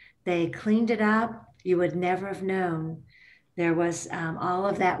looked. They cleaned it up. You would never have known there was all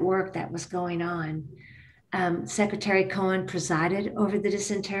of that work that was going on. Secretary Cohen presided over the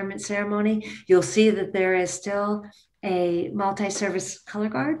disinterment ceremony. You'll see that there is still a multi-service color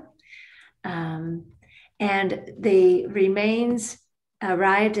guard. And the remains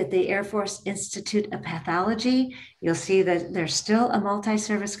arrived at the Air Force Institute of Pathology. You'll see that there's still a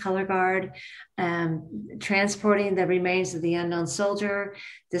multi-service color guard transporting the remains of the unknown soldier.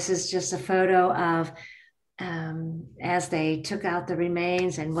 This is just a photo of as they took out the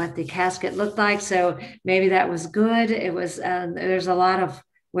remains and what the casket looked like. So maybe that was good. It was, there's a lot of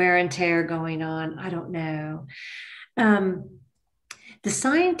wear and tear going on. I don't know. The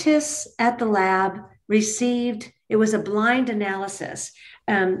scientists at the lab received, it was a blind analysis.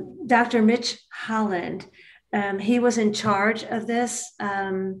 Dr. Mitch Holland, he was in charge of this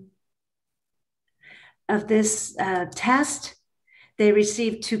test. They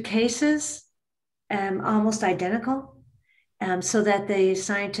received 2 cases, almost identical, so that the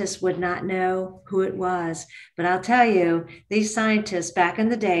scientists would not know who it was. But I'll tell you, these scientists back in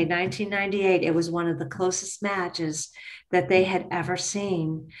the day, 1998, it was one of the closest matches that they had ever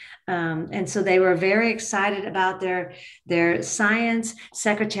seen. And so they were very excited about their science.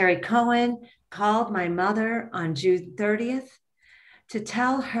 Secretary Cohen called my mother on June 30th to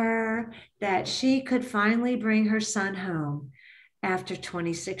tell her that she could finally bring her son home after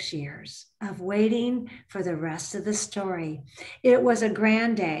 26 years of waiting for the rest of the story. It was a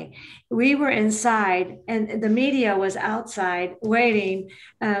grand day. We were inside and the media was outside waiting.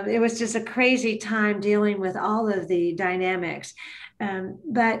 It was just a crazy time dealing with all of the dynamics.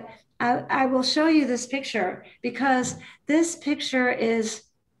 But I will show you this picture because this picture is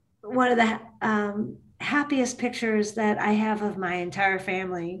one of the happiest pictures that I have of my entire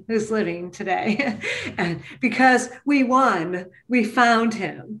family who's living today. Because we won, we found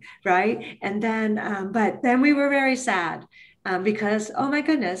him, right? And then, but then we were very sad because, oh my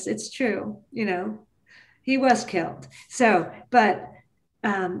goodness, it's true, you know, he was killed. So, but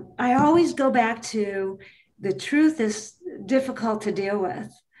I always go back to the truth is difficult to deal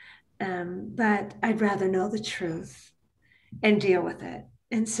with, but I'd rather know the truth and deal with it.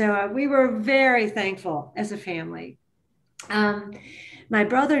 And so we were very thankful as a family. My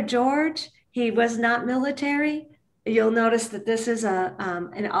brother, George, he was not military. You'll notice that this is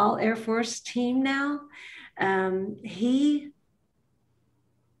an all Air Force team now. He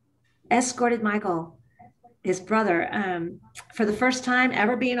escorted Michael, his brother, for the first time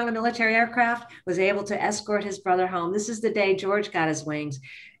ever being on a military aircraft, was able to escort his brother home. This is the day George got his wings.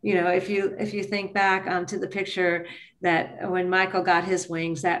 You know, if you think back to the picture that when Michael got his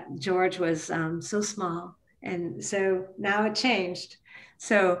wings, that George was so small. And so now it changed.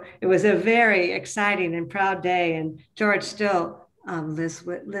 So it was a very exciting and proud day. And George still lives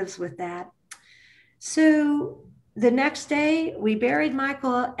with that. So the next day we buried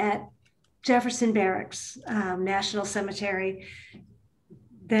Michael at Jefferson Barracks, National Cemetery.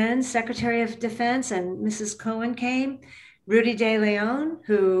 Then Secretary of Defense and Mrs. Cohen came. Rudy De Leon,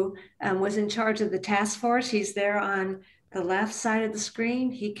 who was in charge of the task force, he's there on the left side of the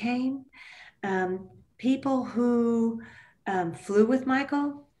screen. He came. People who flew with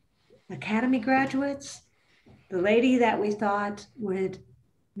Michael, Academy graduates, the lady that we thought would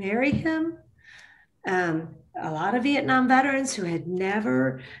marry him, a lot of Vietnam veterans who had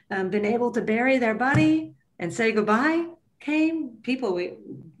never been able to bury their buddy and say goodbye came. People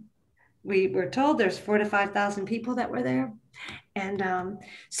we were told there's 4,000 to 5,000 people that were there. And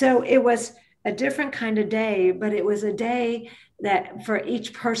so it was a different kind of day, but it was a day that for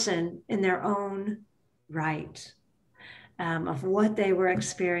each person in their own right, of what they were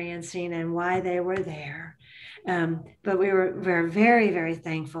experiencing and why they were there. But we were very, very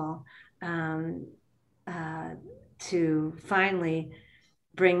thankful to finally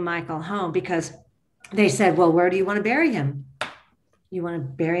bring Michael home, because they said, well, where do you want to bury him? You want to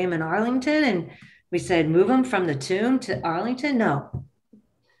bury him in Arlington? And we said, move him from the tomb to Arlington? No,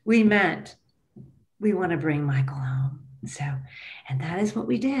 we meant we want to bring Michael home. So, and that is what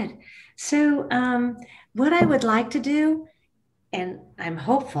we did. So what I would like to do, and I'm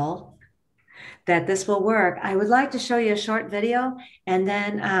hopeful that this will work, I would like to show you a short video, and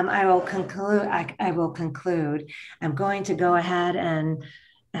then I will conclude. I will conclude. I'm going to go ahead and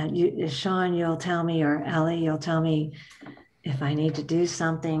you, Sean, you'll tell me, or Ellie, you'll tell me if I need to do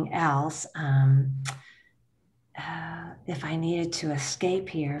something else. If I needed to escape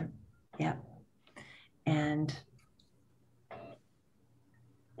here. Yep. And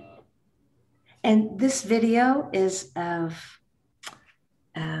this video is of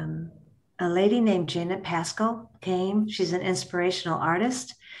a lady named Janet Pascal came. She's an inspirational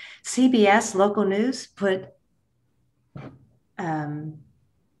artist. CBS local news put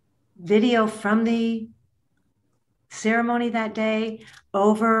video from the ceremony that day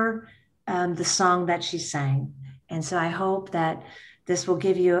over the song that she sang. And so I hope that this will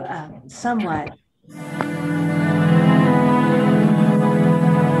give you somewhat.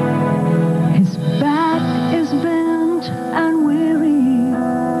 His back is bent and weary.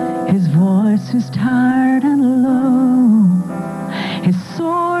 His voice is tired and low. His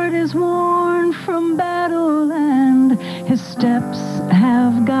sword is worn from battle and his steps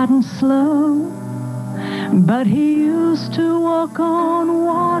have gotten slow. But he used to walk on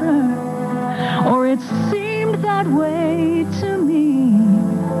water, or it seemed that way to me.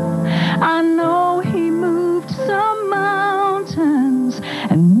 I know he moved some mountains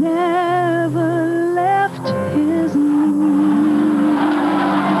and never left his knee.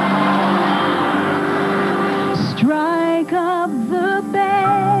 Strike up the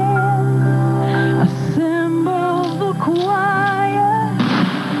band, assemble the choir,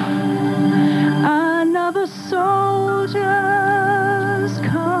 another soldier's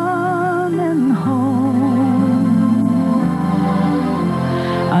coming home.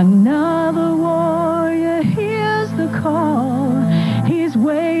 Another warrior hears the call he's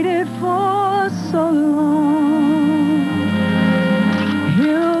waited for so long.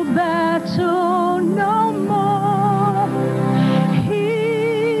 He'll battle no more.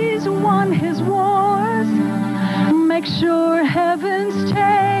 He's won his wars. Make sure heaven's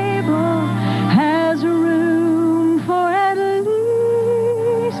table has room for at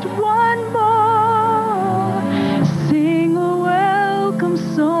least one more. Sing a welcome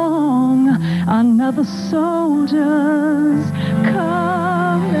song, another soldier's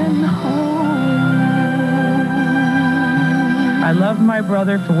coming home. I love my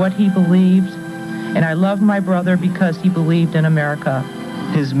brother for what he believed, and I love my brother because he believed in America.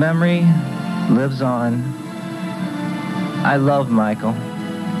 His memory lives on. I love Michael.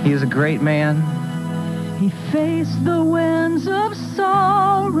 He is a great man. He faced the winds of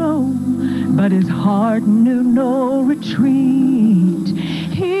sorrow, but his heart knew no retreat.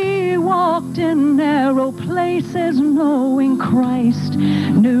 He walked in narrow places, knowing Christ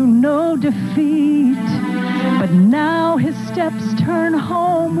knew no defeat. But now his steps turn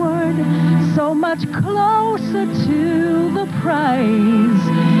homeward, so much closer to the prize.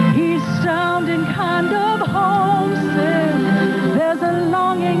 He's sounding kind of homesick. There's a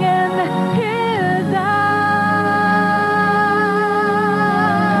longing in his eyes.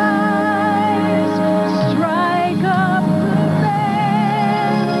 Strike up the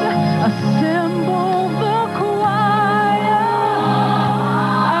band, assemble the choir.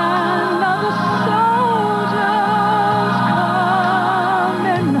 Another soldier's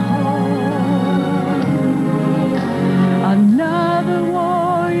coming home. Another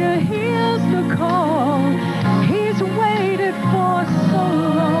warrior hears the call he's waited for so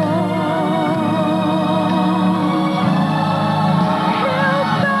long. He'll battle no more. He's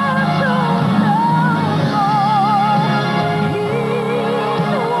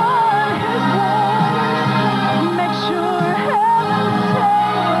won his wars. Make sure heaven's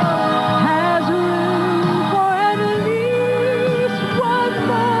table has room for at least one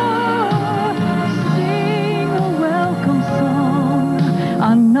more. Sing a welcome song,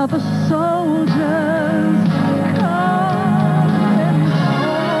 another soldier's coming home.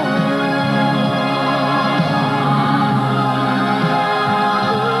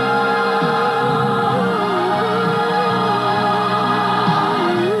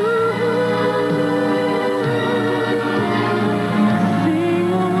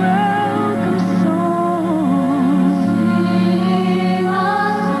 Sing a welcome song,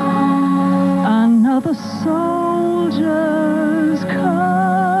 another soldier's coming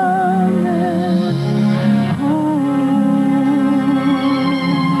home.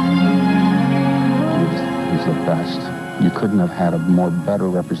 He's the best. You couldn't have had a more better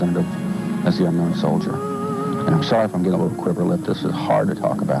representative as the unknown soldier. And I'm sorry if I'm getting a little quiver lip. This is hard to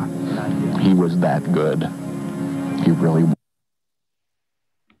talk about. He was that good. He really was.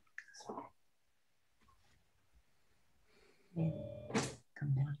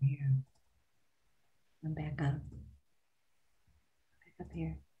 Come down here. Come back up. Back up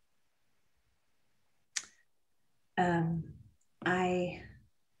here.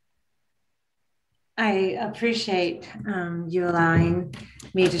 I appreciate you allowing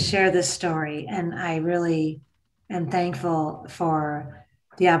me to share this story, and I really am thankful for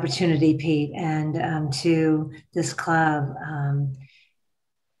the opportunity, Pete, and to this club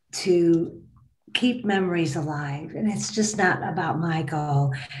to keep memories alive. And it's just not about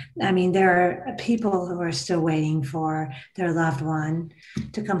Michael. I mean, there are people who are still waiting for their loved one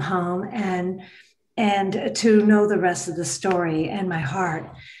to come home and to know the rest of the story. And my heart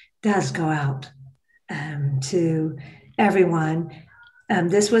does go out to everyone.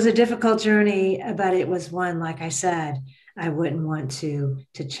 This was a difficult journey, but it was one, like I said, I wouldn't want to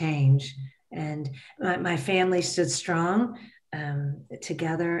change. And my family stood strong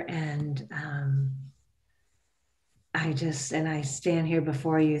together, and I stand here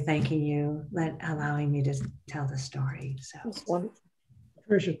before you, thanking you, allowing me to tell the story. So, That's wonderful.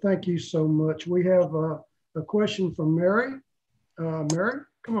 Patricia, thank you so much. We have a question from Mary. Mary,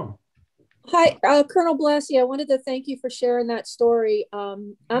 come on. Hi, Colonel Blassie. I wanted to thank you for sharing that story.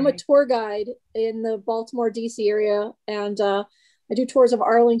 I'm a tour guide in the Baltimore, D.C. area, and I do tours of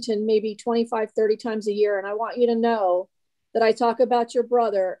Arlington maybe 25, 30 times a year. And I want you to know that I talk about your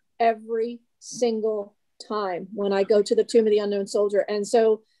brother every single time when I go to the Tomb of the Unknown Soldier. And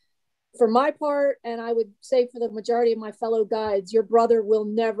so for my part, and I would say for the majority of my fellow guides, your brother will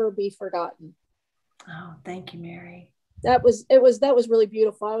never be forgotten. Oh, thank you, Mary. That was really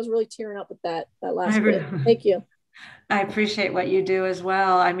beautiful. I was really tearing up with that last bit. Thank you. I appreciate what you do as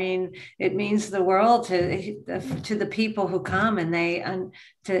well. I mean, it means the world to the people who come, and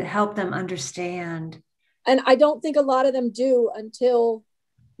to help them understand. And I don't think a lot of them do until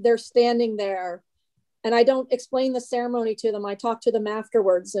they're standing there. And I don't explain the ceremony to them. I talk to them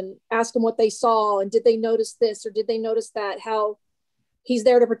afterwards and ask them what they saw, and did they notice this or did they notice that, how he's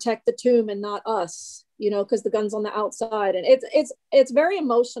there to protect the tomb and not us, because the gun's on the outside. And it's very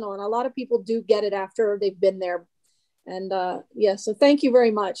emotional, and a lot of people do get it after they've been there. And so thank you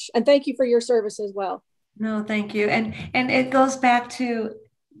very much. And thank you for your service as well. No, thank you. And it goes back to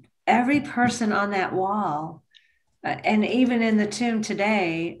every person on that wall, and even in the tomb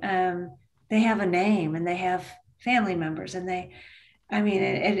today, they have a name and they have family members, and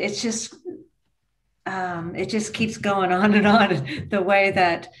it's just, it just keeps going on and on the way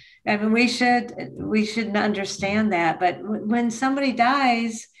that, we should understand that. But when somebody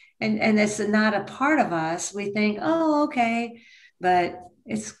dies and it's not a part of us, we think, oh, okay. But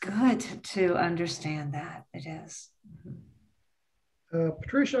it's good to understand that it is.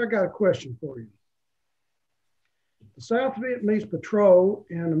 Patricia, I got a question for you. The South Vietnamese patrol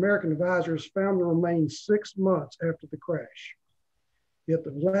and American advisors found the remains 6 months after the crash. Yet the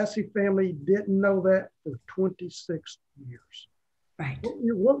Blassie family didn't know that for 26 years. Right.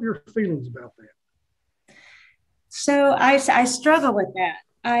 What were your feelings about that? So I struggle with that.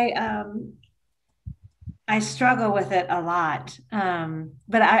 I struggle with it a lot.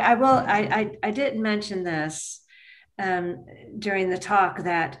 But I didn't mention this during the talk,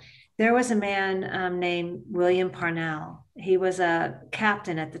 that there was a man named William Parnell. He was a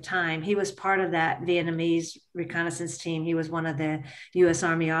captain at the time. He was part of that Vietnamese reconnaissance team. He was one of the U.S.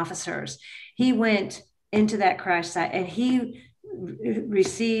 Army officers. He went into that crash site, and he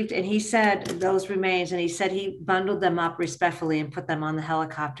received, and he said those remains, and he said he bundled them up respectfully and put them on the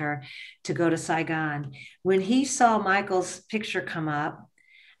helicopter to go to Saigon. When he saw Michael's picture come up,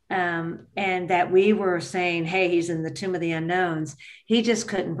 and that we were saying, hey, he's in the Tomb of the Unknowns, he just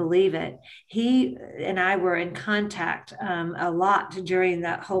couldn't believe it. He and I were in contact a lot during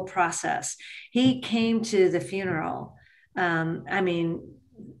that whole process. He came to the funeral.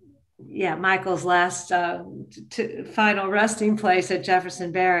 Michael's last final resting place at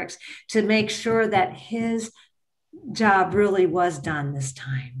Jefferson Barracks, to make sure that his job really was done this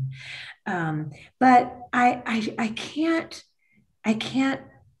time. But I can't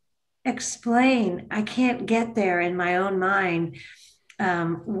explain, I can't get there in my own mind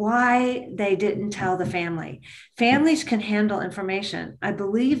why they didn't tell the family. Families can handle information. I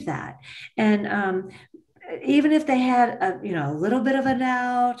believe that. And even if they had a little bit of a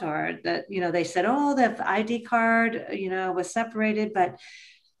doubt, or that, they said, oh, the ID card, was separated, but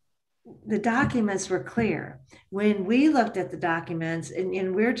the documents were clear. When we looked at the documents,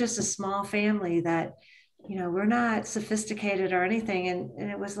 and we're just a small family that, we're not sophisticated or anything.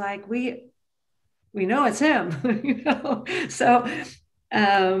 And it was like, we we know it's him, you know? So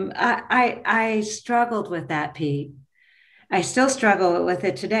I struggled with that, Pete. I still struggle with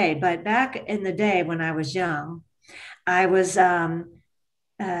it today, but back in the day when I was young, I was I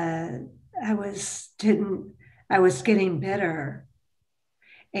was getting bitter,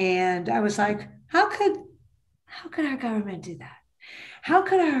 and I was like, how could our government do that? How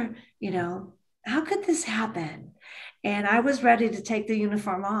could how could this happen? And I was ready to take the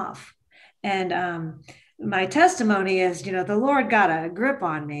uniform off. And my testimony is, the Lord got a grip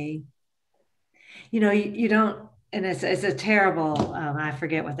on me. You don't, and it's a terrible, I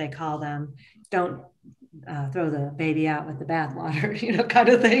forget what they call them. Don't throw the baby out with the bathwater, kind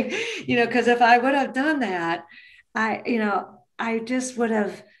of thing, because if I would have done that, I just would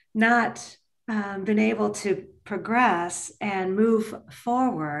have not been able to progress and move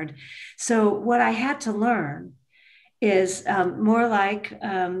forward. So what I had to learn is more like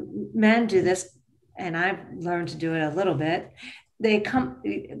men do this, and I've learned to do it a little bit. They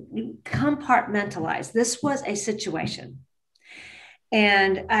compartmentalize. This was a situation.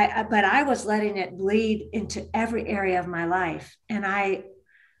 And but I was letting it bleed into every area of my life. And I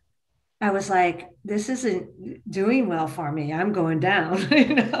was like, this isn't doing well for me. I'm going down,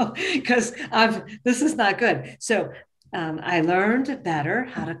 because this is not good. So I learned better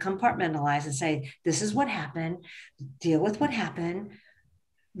how to compartmentalize and say, this is what happened, deal with what happened,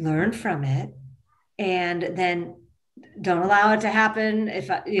 learn from it, and then don't allow it to happen if,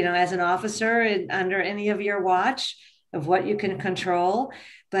 as an officer under any of your watch of what you can control,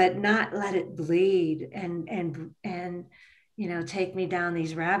 but not let it bleed and take me down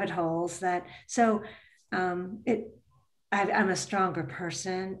these rabbit holes I'm a stronger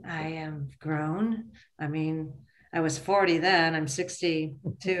person. I am grown. I mean, I was 40 then, I'm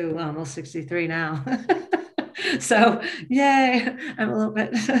 62, almost 63 now. So yay, I'm a little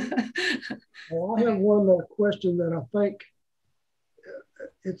bit. Well, I have one question that I think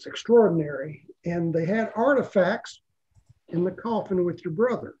it's extraordinary. And they had artifacts in the coffin with your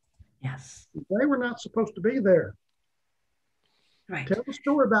brother. Yes. They were not supposed to be there. Right. Tell the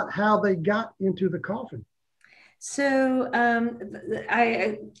story about how they got into the coffin. So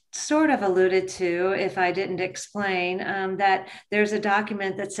I sort of alluded to, if I didn't explain, that there's a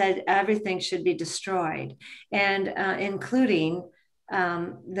document that said everything should be destroyed, and including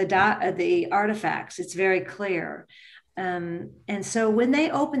the artifacts. It's very clear. And so when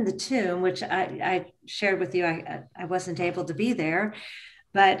they opened the tomb, which I shared with you, I wasn't able to be there,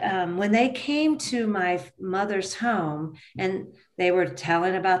 but when they came to my mother's home and they were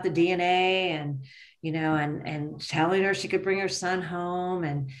telling about the DNA and and telling her she could bring her son home,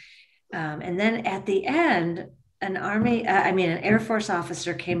 and then at the end, an Air Force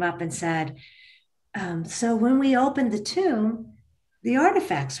officer came up and said, so when we opened the tomb, the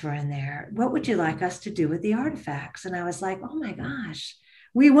artifacts were in there. What would you like us to do with the artifacts? And I was like, oh my gosh,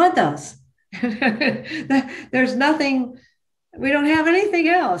 we want those. There's nothing, we don't have anything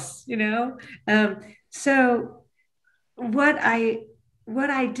else, So what I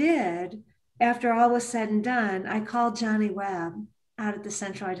did after all was said and done, I called Johnny Webb out at the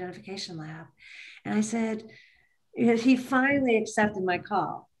Central Identification Lab. And I said, he finally accepted my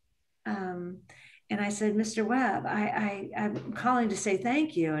call. And I said, Mr. Webb, I'm calling to say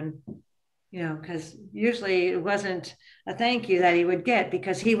thank you. And, because usually it wasn't a thank you that he would get,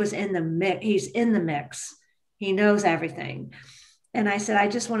 because he was in the mix. He's in the mix. He knows everything. And I said, I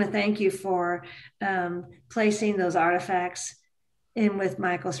just want to thank you for placing those artifacts in with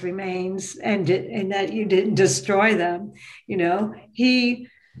Michael's remains, and that you didn't destroy them. He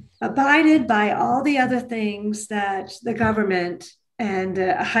abided by all the other things that the government and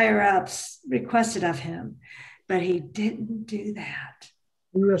higher ups requested of him, but he didn't do that.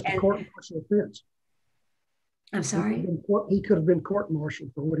 He was the court-martial offense. I'm sorry? He could have been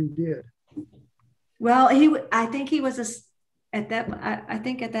court-martialed for what he did. Well, I think he was at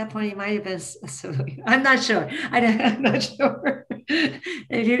that point he might have been a civilian. I'm not sure. I'm not sure.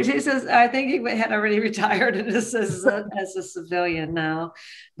 He says, I think he had already retired and this is as a civilian now.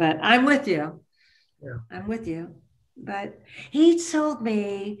 But I'm with you. Yeah. I'm with you. But he told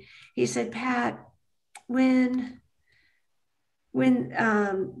me, he said, Pat, when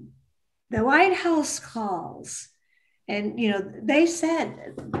the White House calls, and they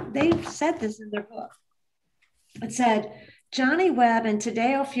said this in their book. It said, Johnny Webb and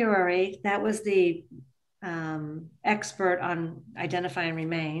Tadeo Fiore, that was the expert on identifying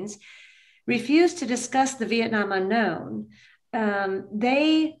remains, refused to discuss the Vietnam unknown.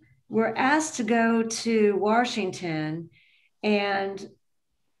 They were asked to go to Washington and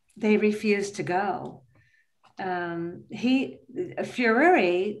they refused to go.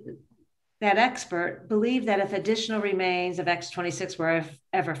 Fiore that expert believed that if additional remains of X-26 were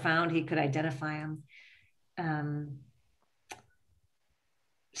ever found, he could identify them.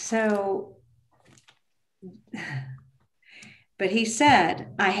 But he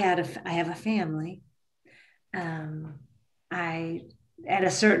said, I have a family. At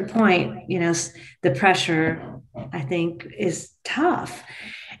a certain point, the pressure, I think, is tough.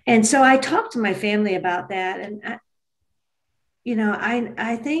 And so I talked to my family about that. And,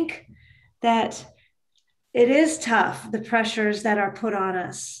 I think that it is tough, the pressures that are put on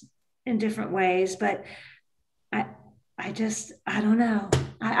us in different ways, but I don't know.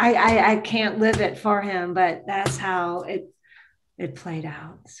 I can't live it for him, but that's how it played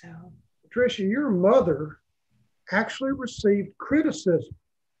out. So, Patricia, your mother actually received criticism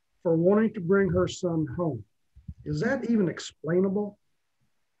for wanting to bring her son home. Is that even explainable?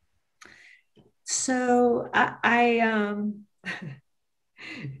 So I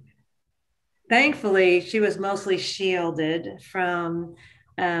thankfully, she was mostly shielded from,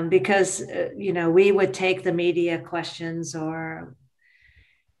 because, we would take the media questions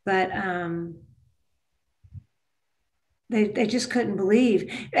but they just couldn't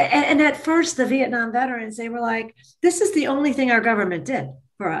believe. And at first, the Vietnam veterans, they were like, this is the only thing our government did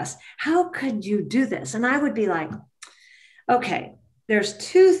for us. How could you do this? And I would be like, okay, there's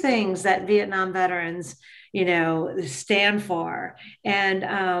two things that Vietnam veterans, stand for.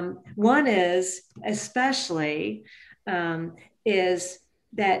 And one is especially is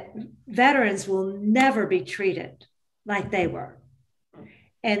that veterans will never be treated like they were.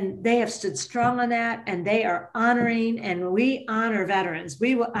 And they have stood strong on that, and they are honoring, and we honor veterans.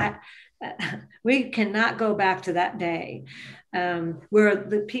 We cannot go back to that day where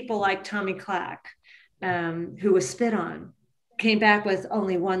the people like Tommy Clack, who was spit on, came back with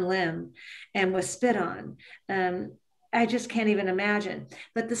only one limb and was spit on. I just can't even imagine.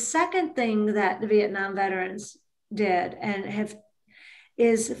 But the second thing that the Vietnam veterans did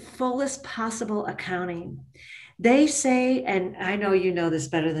is fullest possible accounting. They say, and I know you know this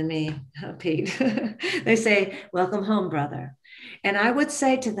better than me, Pete, they say, welcome home, brother. And I would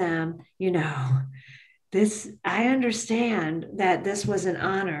say to them, I understand that this was an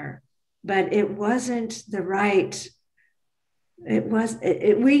honor, but it wasn't the right.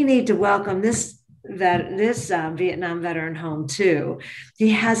 We need to welcome this Vietnam veteran home too. He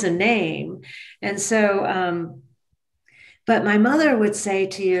has a name. And so, but my mother would say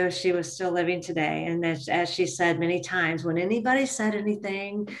to you, if she was still living today, and as she said many times, when anybody said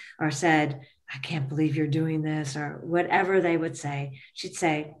anything or said, I can't believe you're doing this, or whatever they would say, she'd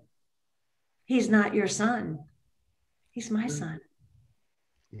say, he's not your son. He's my son.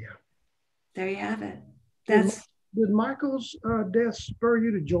 Yeah. There you have it. Did Michael's death spur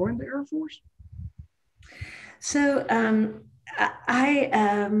you to join the Air Force? So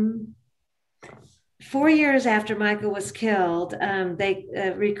I 4 years after Michael was killed,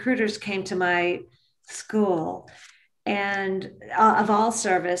 recruiters came to my school and of all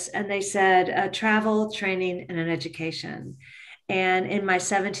service, and they said travel, training, and an education. And in my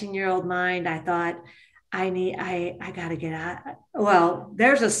 17-year-old mind, I thought, I got to get out. Well,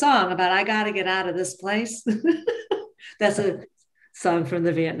 there's a song about I got to get out of this place. That's a song from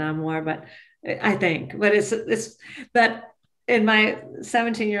the Vietnam War, but but in my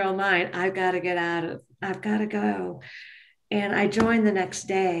 17-year-old mind, I've got to go. And I joined the next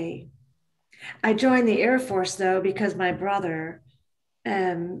day. I joined the Air Force though, because my brother,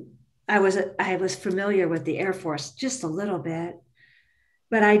 I was familiar with the Air Force just a little bit,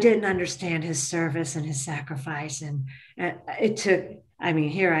 but I didn't understand his service and his sacrifice. And it took,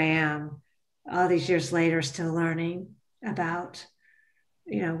 here I am all these years later, still learning about,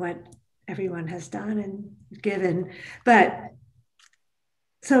 what everyone has done and given. But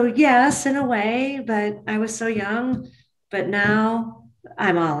so yes, in a way, but I was so young, but now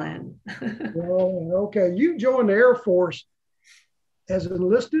I'm all in. Well, okay. You joined the Air Force as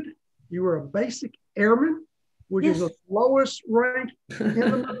enlisted. You were a basic airman, which is the lowest rank in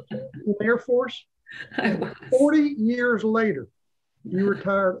the Air Force. And 40 years later, you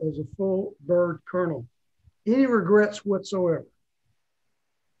retired as a full bird colonel. Any regrets whatsoever?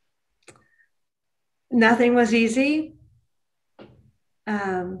 Nothing was easy.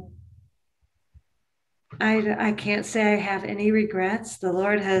 I can't say I have any regrets. The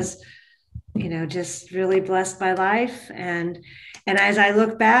Lord has, just really blessed my life. And as I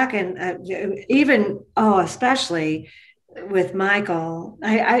look back and especially with Michael,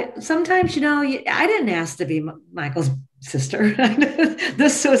 I sometimes, I didn't ask to be Michael's sister.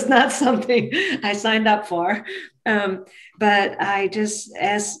 This was not something I signed up for. But as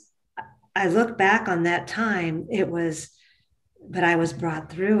I look back on that time, it was but I was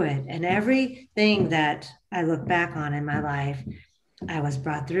brought through it. And everything that I look back on in my life, I was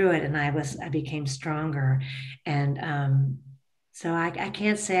brought through it, and I became stronger. And so I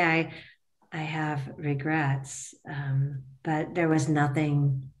can't say I have regrets, but there was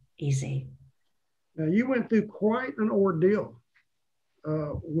nothing easy. Now, you went through quite an ordeal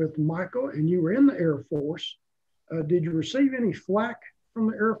with Michael, and you were in the Air Force. Did you receive any flack from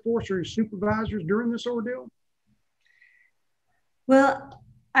the Air Force or your supervisors during this ordeal? Well,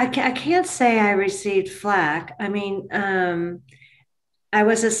 I can't say I received flack. I mean, I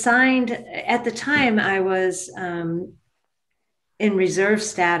was assigned, at the time I was in reserve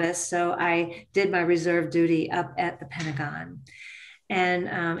status. So I did my reserve duty up at the Pentagon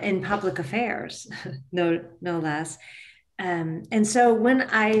and in public affairs, no less. And so when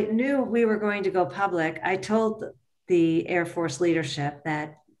I knew we were going to go public, I told the Air Force leadership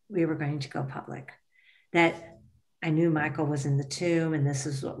that we were going to go public, that I knew Michael was in the tomb and this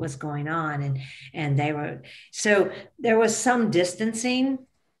is what was going on. And they were, so there was some distancing,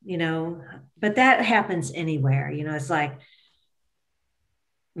 but that happens anywhere. It's like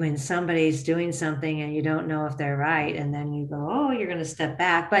when somebody's doing something and you don't know if they're right, and then you go, oh, you're going to step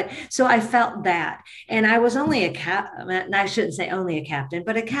back. But so I felt that, and I was only I shouldn't say only a captain,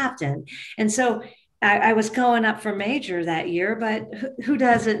 but a captain. And so I was going up for major that year, but who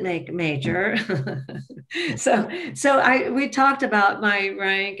doesn't make major? So we talked about my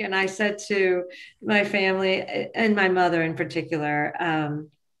rank, and I said to my family and my mother in particular,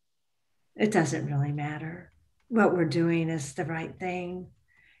 it doesn't really matter. What we're doing is the right thing.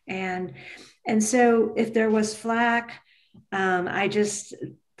 And so if there was flack, I just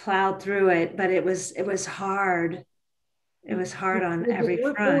plowed through it, but it was hard. It was hard on every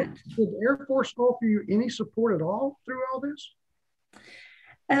front. Did the Air Force offer you any support at all through all this?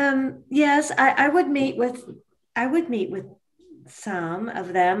 Yes, I would meet with some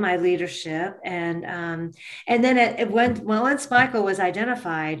of them, my leadership, and then once Michael was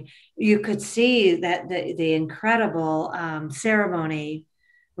identified, you could see that the incredible ceremony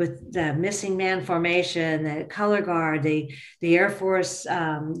with the missing man formation, the color guard, the Air Force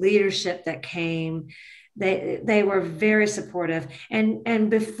leadership that came. They were very supportive, and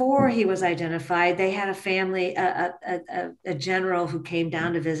before he was identified, they had a family, a general who came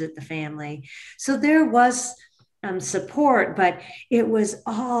down to visit the family. So there was support, but it was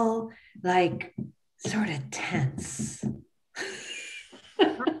all like sort of tense.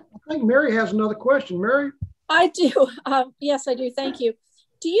 I think Mary has another question. Mary? I do. Yes, I do. Thank you.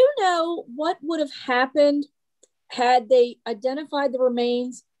 Do you know what would have happened had they identified the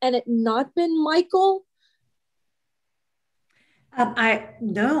remains and it not been Michael? I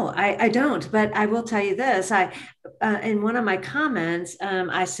don't, but I will tell you this. In one of my comments,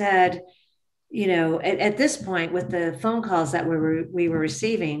 I said, at this point with the phone calls that we were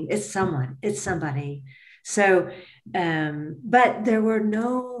receiving, it's somebody. So, but there were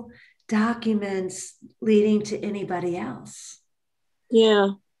no documents leading to anybody else. Yeah.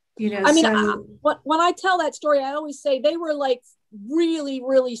 I mean, so, when I tell that story, I always say they were like really,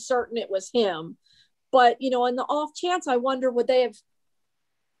 really certain it was him. But, on the off chance, I wonder, would they have,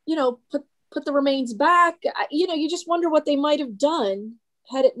 put the remains back? You just wonder what they might have done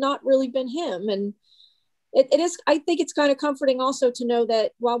had it not really been him. And it is, I think it's kind of comforting also to know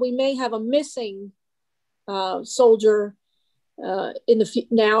that while we may have a missing soldier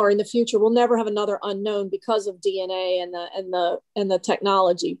now or in the future, we'll never have another unknown because of DNA and the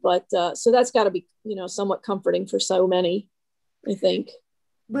technology. But so that's got to be, somewhat comforting for so many, I think.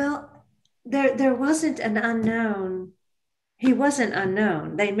 Well, there wasn't an unknown. He wasn't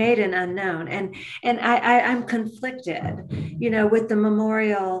unknown. They made an unknown. And I'm conflicted, with the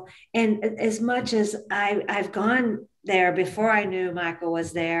memorial. And as much as I've gone there before I knew Michael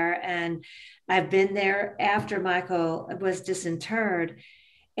was there, and I've been there after Michael was disinterred,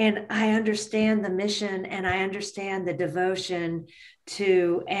 and I understand the mission and I understand the devotion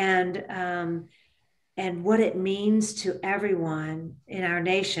to, and what it means to everyone in our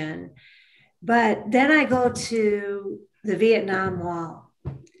nation. But then I go to the Vietnam Wall,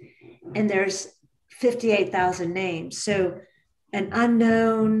 and there's 58,000 names. So an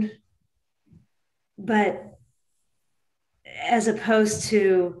unknown, but as opposed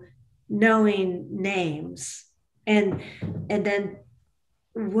to knowing names, and then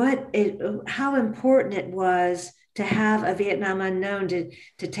how important it was to have a Vietnam unknown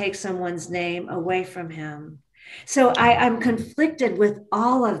to take someone's name away from him. So I'm conflicted with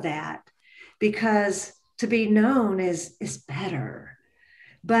all of that, because to be known is better,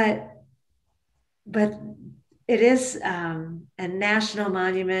 but it is a national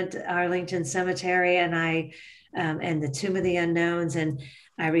monument, Arlington Cemetery, and and the Tomb of the Unknowns. And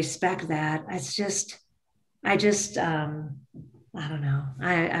I respect that. It's just, I don't know.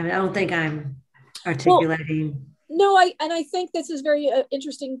 I don't think I'm articulating. Well, no, I think this is very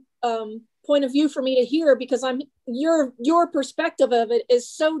interesting point of view for me to hear, because your perspective of it is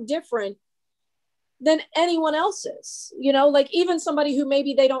so different than anyone else's. Like even somebody who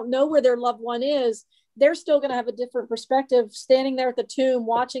maybe they don't know where their loved one is, they're still going to have a different perspective standing there at the tomb,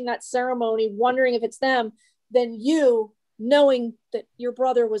 watching that ceremony, wondering if it's them, than you knowing that your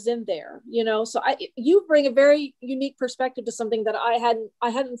brother was in there. So you bring a very unique perspective to something that I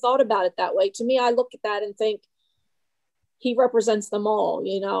hadn't thought about it that way. To me, I look at that and think he represents them all,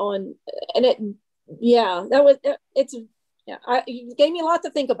 and it, yeah, you gave me a lot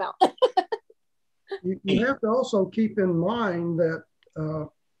to think about. You have to also keep in mind that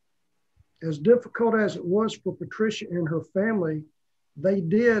as difficult as it was for Patricia and her family, they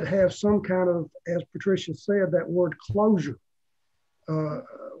did have some kind of, as Patricia said, that word closure.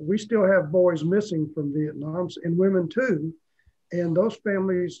 We still have boys missing from Vietnam, and women too, and those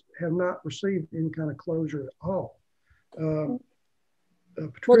families have not received any kind of closure at all. Well,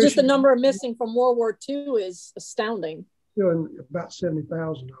 just the number of missing from World War II is astounding. Still in about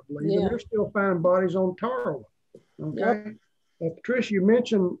 70,000, I believe, and they're still finding bodies on Tarawa. Okay, yep. Patricia, you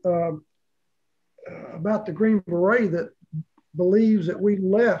mentioned about the Green Beret that believes that we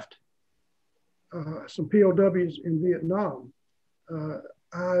left some POWs in Vietnam.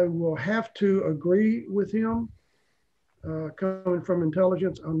 I will have to agree with him. Coming from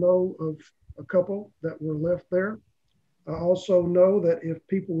intelligence, I know of a couple that were left there. I also know that if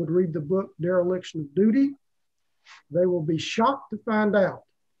people would read the book Dereliction of Duty, they will be shocked to find out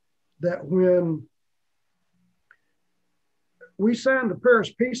that when we signed the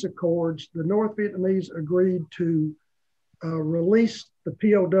Paris Peace Accords, the North Vietnamese agreed to release the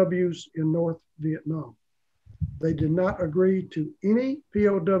POWs in North Vietnam. They did not agree to any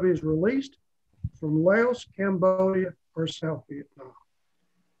POWs released from Laos, Cambodia, or South Vietnam.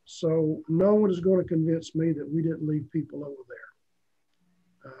 So no one is going to convince me that we didn't leave people over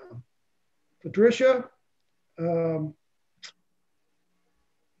there. Patricia, a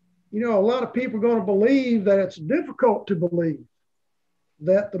lot of people are going to believe that it's difficult to believe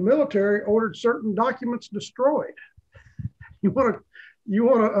that the military ordered certain documents destroyed. You want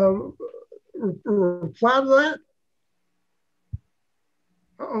to reply to that?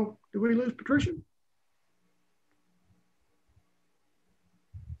 Uh-oh, did we lose Patricia?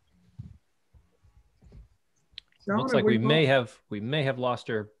 Looks like we may have lost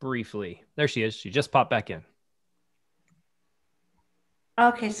her briefly. There she is. She just popped back in.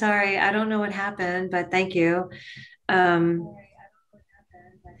 Okay, sorry. I don't know what happened, but thank you. Did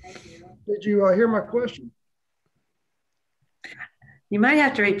you hear my question? You might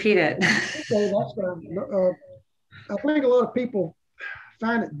have to repeat it. Okay, that's fine. I think a lot of people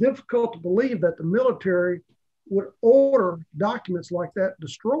find it difficult to believe that the military would order documents like that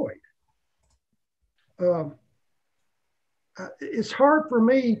destroyed. It's hard for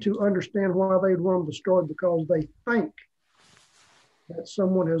me to understand why they'd want them destroyed, because they think that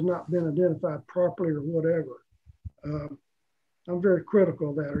someone has not been identified properly or whatever. I'm very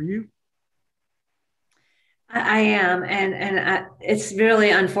critical of that. Are you? I am, and it's really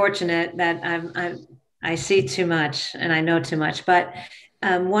unfortunate that I see too much and I know too much. But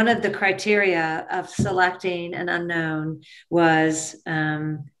one of the criteria of selecting an unknown was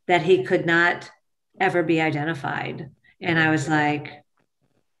that he could not ever be identified. And I was like,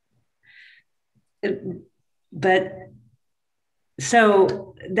 but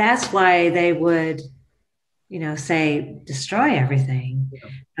so that's why they would, say destroy everything.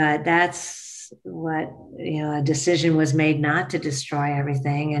 But that's what, a decision was made not to destroy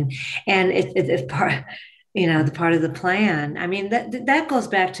everything. And it's part, the part of the plan. I mean, that goes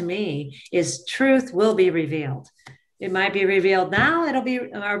back to me is truth will be revealed. It might be revealed now, it'll be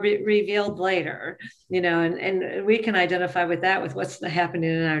revealed later, and we can identify with that, with what's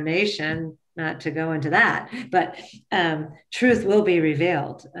happening in our nation, not to go into that, but truth will be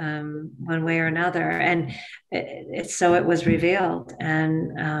revealed one way or another. And so it was revealed.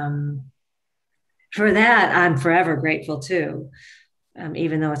 And for that, I'm forever grateful too,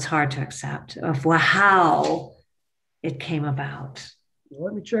 even though it's hard to accept of how it came about.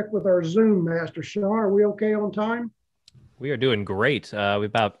 Let me check with our Zoom master. Sean, are we okay on time? We are doing great. We have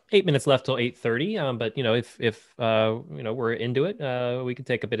about 8 minutes left till 8:30. But if we're into it, we can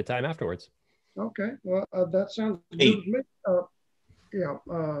take a bit of time afterwards. Okay. Well, that sounds good to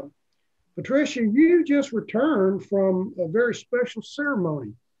me. Patricia, you just returned from a very special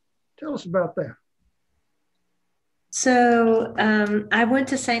ceremony. Tell us about that. So I went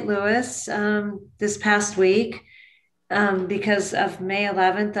to St. Louis this past week because of May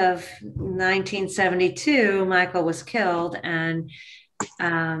 11th of 1972, Michael was killed, and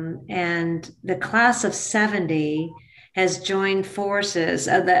the class of 70 has joined forces.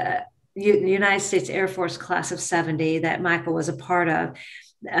 The United States Air Force class of 70 that Michael was a part of.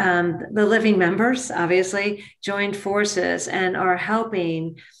 The living members, obviously, joined forces and are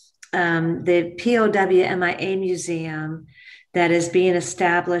helping the POW MIA Museum that is being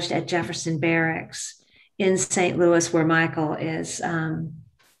established at Jefferson Barracks in St. Louis, where Michael is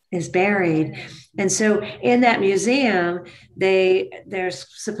buried. And so in that museum, there's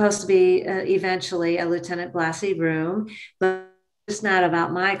supposed to be eventually a Lieutenant Blassie room, but it's not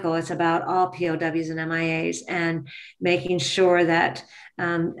about Michael. It's about all POWs and MIAs, and making sure that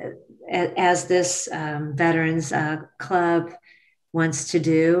as this Veterans Club wants to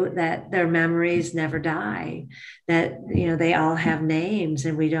do, that their memories never die, that, you know, they all have names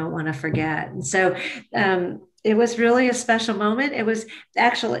and we don't want to forget. And so it was really a special moment. It was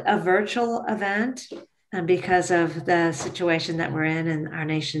actually a virtual event because of the situation that we're in our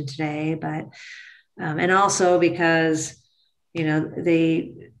nation today, but and also because, you know,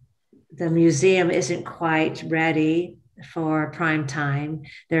 the museum isn't quite ready for prime time.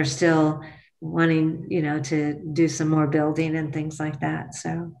 They're still wanting, you know, to do some more building and things like that.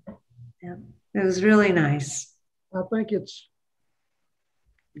 So yeah, it was really nice. I think it's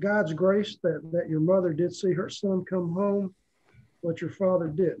God's grace that your mother did see her son come home, but your father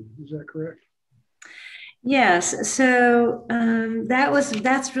didn't. Is that correct? Yes. So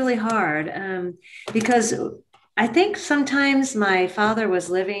that's really hard because I think sometimes my father was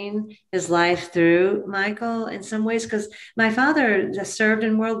living his life through Michael in some ways, because my father just served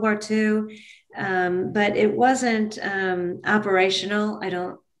in World War II, but it wasn't operational, I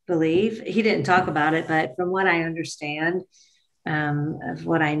don't believe. He didn't talk about it, but from what I understand, of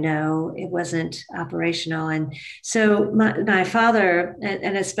what I know, it wasn't operational. And so my father,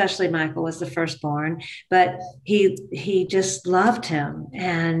 and especially Michael, was the firstborn, but he just loved him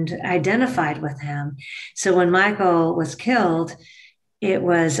and identified with him. So when Michael was killed, it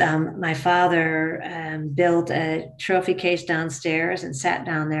was my father built a trophy case downstairs and sat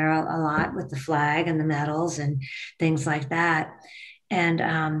down there a lot with the flag and the medals and things like that. And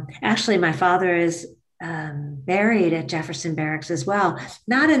actually, my father is buried at Jefferson Barracks as well,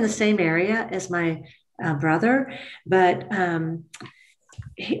 not in the same area as my brother, but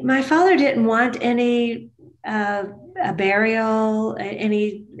my father didn't want any a burial,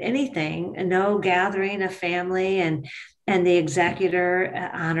 anything, no gathering of family, and the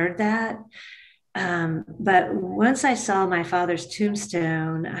executor honored that. But once I saw my father's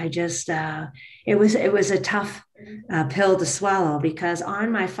tombstone, I just it was a tough pill to swallow, because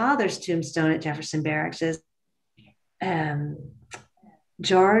on my father's tombstone at Jefferson Barracks is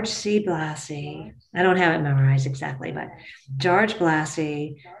George C. Blassie. I don't have it memorized exactly, but George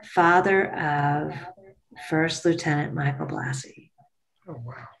Blassie, father of First Lieutenant Michael Blassie. Oh,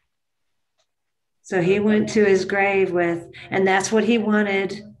 wow. So he went to his grave with, and that's what he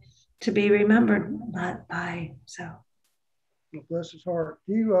wanted to be remembered by. So, Well, bless his heart.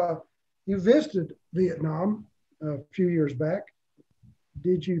 You visited Vietnam a few years back.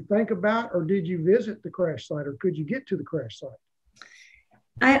 Did you think about, or did you visit the crash site, or could you get to the crash site?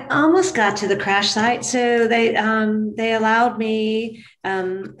 I almost got to the crash site. So they allowed me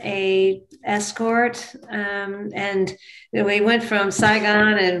a escort, and we went from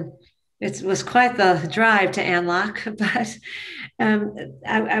Saigon, and it was quite the drive to An Loc, but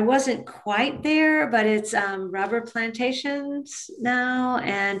I wasn't quite there. But it's rubber plantations now,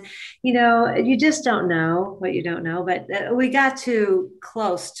 and you know, you just don't know what you don't know. But we got too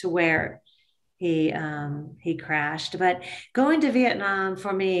close to where he crashed. But going to Vietnam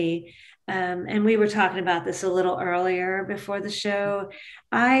for me, and we were talking about this a little earlier before the show,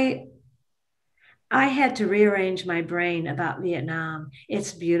 I had to rearrange my brain about Vietnam.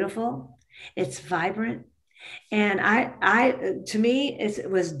 It's beautiful, it's vibrant, and I to me it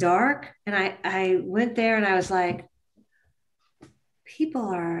was dark, and I went there and I was like, people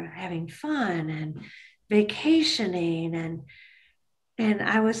are having fun and vacationing, and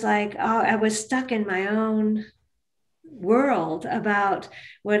I was like, oh, I was stuck in my own world about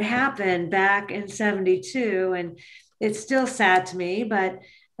what happened back in 72. And it's still sad to me, but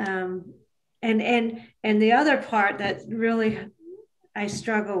and the other part that really I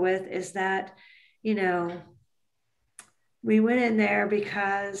struggle with is that, you know, we went in there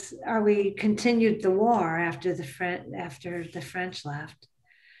because, or we continued the war after the French left,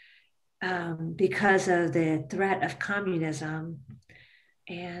 because of the threat of communism.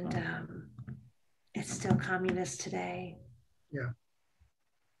 And it's still communist today. Yeah.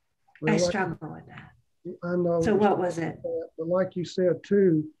 I Well, struggle with that. I know. So what was it? But like you said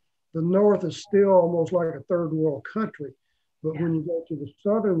too, the North is still almost like a third world country. But when you go to the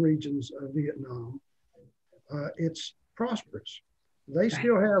southern regions of Vietnam, it's prosperous. They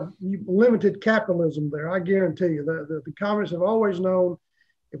still have limited capitalism there. I guarantee you. The communists have always known,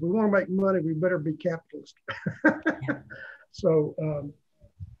 if we want to make money, we better be capitalist. So,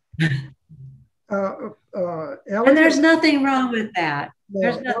 and there's nothing wrong with that.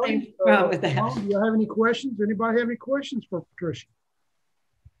 There's nothing wrong with that. Do you have any questions? Anybody have any questions for Patricia?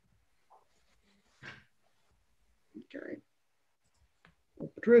 Okay. Well,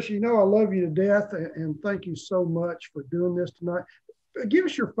 Patricia, you know I love you to death, and thank you so much for doing this tonight. Give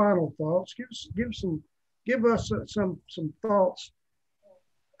us your final thoughts. Give us some thoughts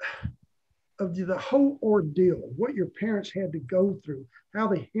of the whole ordeal, what your parents had to go through, how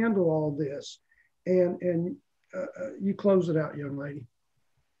they handle all this, and you close it out, young lady.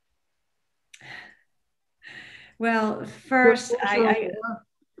 Well, first,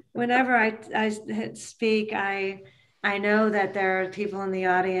 whenever I speak, I know that there are people in the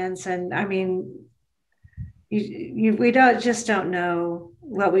audience, and I mean, we don't know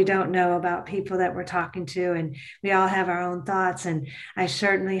what we don't know about people that we're talking to, and we all have our own thoughts. And I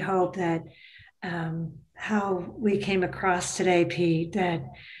certainly hope that how we came across today, Pete, that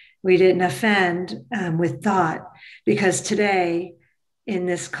we didn't offend with thought, because today in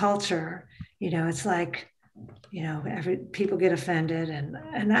this culture, it's like, people get offended, and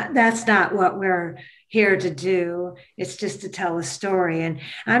that's not what we're here to do. It's just to tell a story. And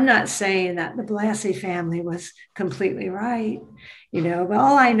I'm not saying that the Blassie family was completely right, but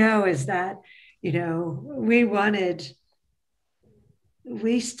all I know is that,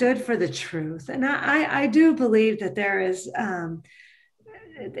 we stood for the truth. And I do believe that there is,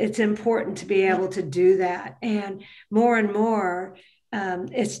 it's important to be able to do that. And more,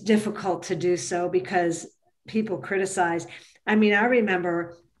 it's difficult to do so because people criticize. I mean, I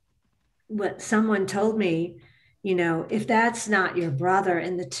remember what someone told me, if that's not your brother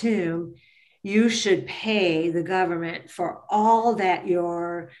in the tomb, you should pay the government for all that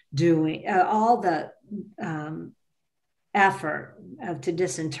you're doing, all the effort to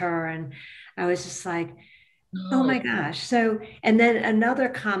disinter. And I was just like, oh my gosh. So, and then another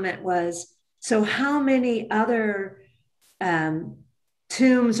comment was, so how many other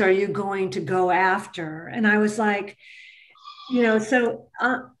tombs are you going to go after? And I was like, so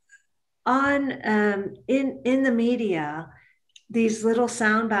in the media, these little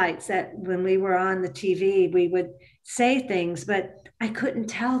sound bites that when we were on the TV, we would say things, but I couldn't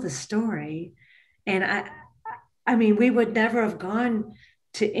tell the story. And I mean, we would never have gone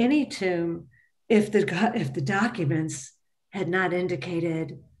to any tomb if the documents had not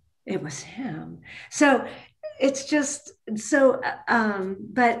indicated it was him. So it's just so,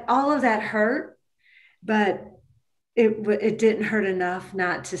 but all of that hurt, but it didn't hurt enough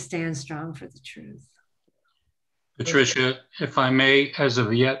not to stand strong for the truth. Patricia, if I may, as a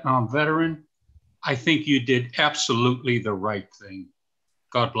Vietnam veteran, I think you did absolutely the right thing.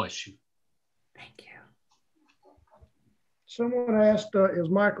 God bless you. Thank you. Someone asked, is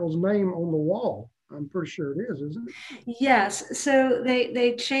Michael's name on the wall? I'm pretty sure it is, isn't it? Yes. So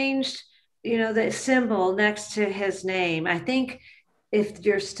they changed, the symbol next to his name. I think if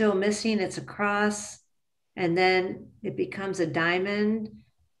you're still missing, it's a cross, and then it becomes a diamond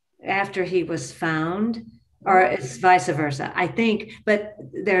after he was found, or it's vice versa, I think. But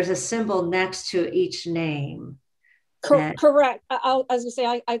there's a symbol next to each name. Correct. I was gonna say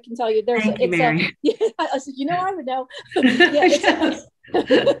I can tell you there's Thank you, Mary. I said, I would know. Yeah,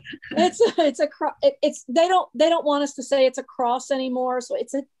 it's a cross. They don't want us to say it's a cross anymore, so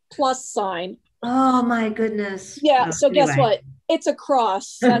it's a plus sign. Oh my goodness. Yeah. So anyway. Guess what? It's a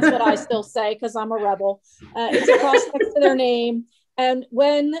cross. That's what I still say because I'm a rebel. It's a cross next to their name. And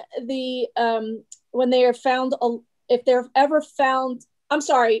when they are found, if they're ever found, I'm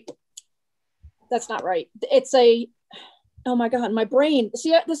sorry, that's not right. It's a, oh my God, my brain.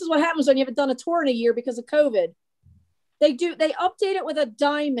 See, this is what happens when you haven't done a tour in a year because of COVID. They update it with a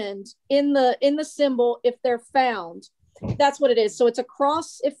diamond in the symbol if they're found. That's what it is. So it's a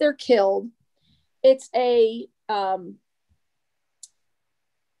cross if they're killed. It's a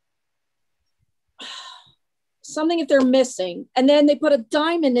something if they're missing, and then they put a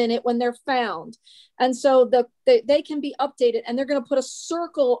diamond in it when they're found, and so they can be updated, and they're going to put a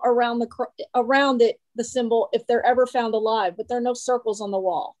circle around the symbol if they're ever found alive, but there are no circles on the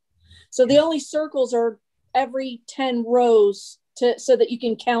wall. So the only circles are every 10 rows so that you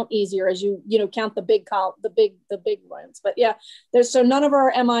can count easier as you count the big ones. But yeah, so none of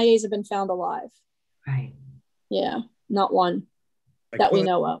our MIAs have been found alive. Right. Yeah, not one that we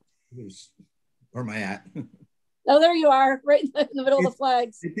know of. Where am I at? Oh, there you are, right in the middle of the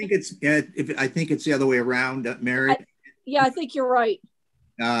flags. I think it's the other way around, Mary. I think you're right.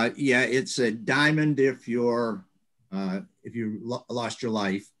 Yeah, it's a diamond if you lost your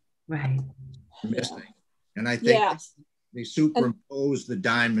life. Right. Missing. Yeah. And I think they superimpose the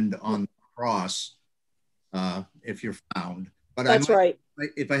diamond on the cross if you're found. But that's right.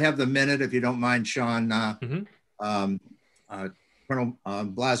 If I have the minute, if you don't mind, Sean, Colonel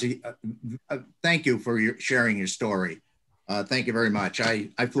Blassie, thank you for sharing your story. Thank you very much. I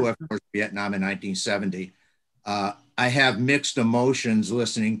flew up to Vietnam in 1970. I have mixed emotions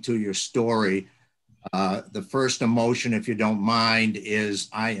listening to your story. The first emotion, if you don't mind, is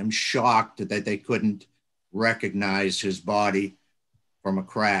I am shocked that they couldn't recognize his body from a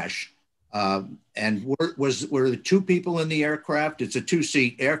crash. And were the two people in the aircraft? It's a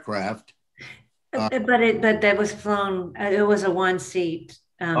two-seat aircraft. But that was flown. It was a one seat.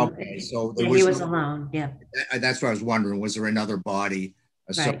 Okay, so he was alone. Yeah, that's what I was wondering. Was there another body?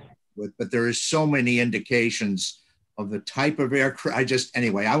 Right. But there is so many indications of the type of aircraft.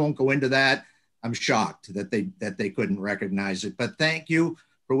 Anyway, I won't go into that. I'm shocked that they couldn't recognize it. But thank you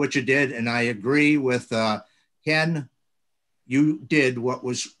for what you did, and I agree with Ken. You did what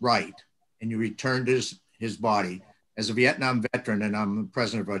was right, and you returned his body. As a Vietnam veteran, and I'm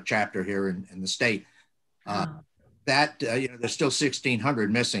president of a chapter here in the state, there's still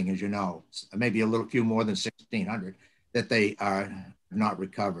 1,600 missing, as you know, maybe a few more than 1,600 that they are not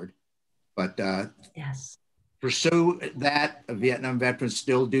recovered. But yes, pursue that. Vietnam veterans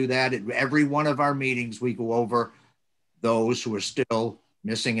still do that. At every one of our meetings, we go over those who are still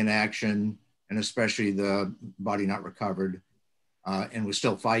missing in action, and especially the body not recovered. And we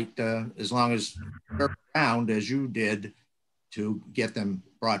still fight as long as they're around, as you did, to get them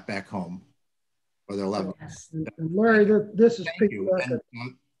brought back home for their loved ones. And Larry, this is Pete.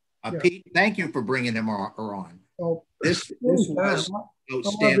 Pete, thank you for bringing him on. Oh, this was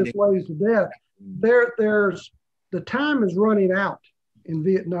outstanding. Ways to death. The time is running out in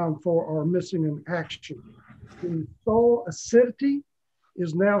Vietnam for our missing in action. The soil acidity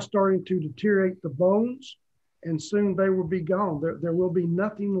is now starting to deteriorate the bones, and soon they will be gone. There will be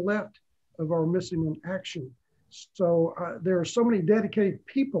nothing left of our missing in action. So there are so many dedicated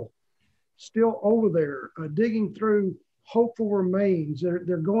people still over there digging through hopeful remains.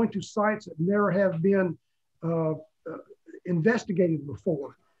 They're going to sites that never have been investigated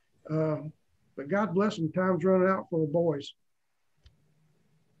before. But God bless them, time's running out for the boys.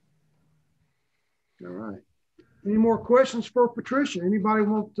 All right. Any more questions for Patricia? Anybody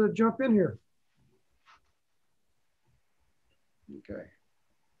want to jump in here? Okay.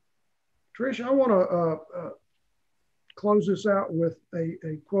 Trish, I want to close this out with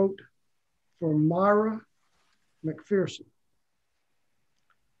a quote from Myra McPherson.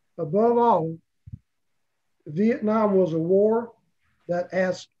 Above all, Vietnam was a war that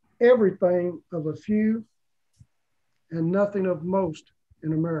asked everything of a few and nothing of most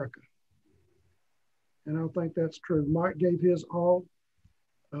in America. And I think that's true. Mike gave his all.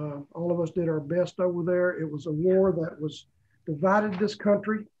 All of us did our best over there. It was a war that was divided this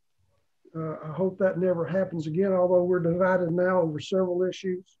country. I hope that never happens again, although we're divided now over several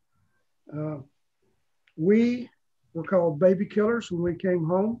issues. We were called baby killers when we came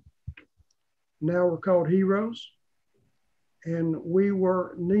home. Now we're called heroes. And we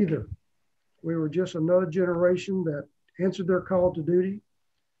were neither. We were just another generation that answered their call to duty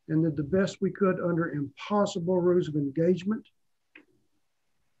and did the best we could under impossible rules of engagement.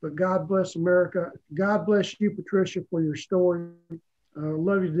 But God bless America. God bless you, Patricia, for your story.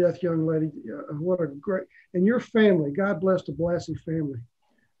 Love you to death, young lady. What a great, and your family. God bless the Blassie family.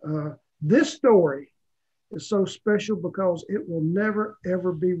 This story is so special because it will never,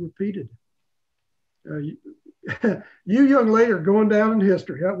 ever be repeated. You young lady are going down in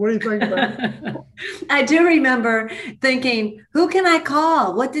history. What do you think about it? I do remember thinking, who can I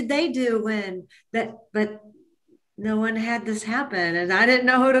call? What did they do when that? But no one had this happen, and I didn't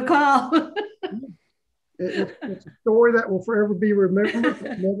know who to call. It's a story that will forever be remembered,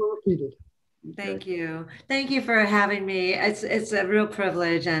 but never repeated. Okay. Thank you. Thank you for having me. It's a real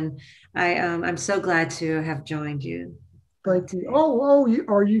privilege, and I'm so glad to have joined you. Thank you.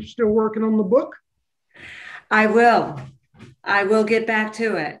 Are you still working on the book? I will get back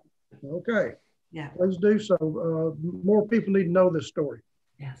to it. Okay. Yeah. Please do so. More people need to know this story.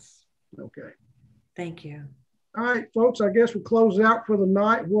 Yes. Okay. Thank you. All right, folks, I guess we'll close out for the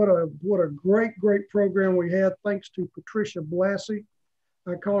night. What a great program we had. Thanks to Patricia Blassie.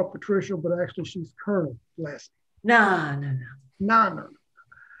 I call her Patricia, but actually she's Colonel Blassie. No. No.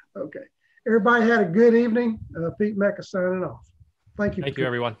 Okay. Everybody had a good evening. Pete Mecca signing off. Thank you. Thank you,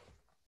 everyone.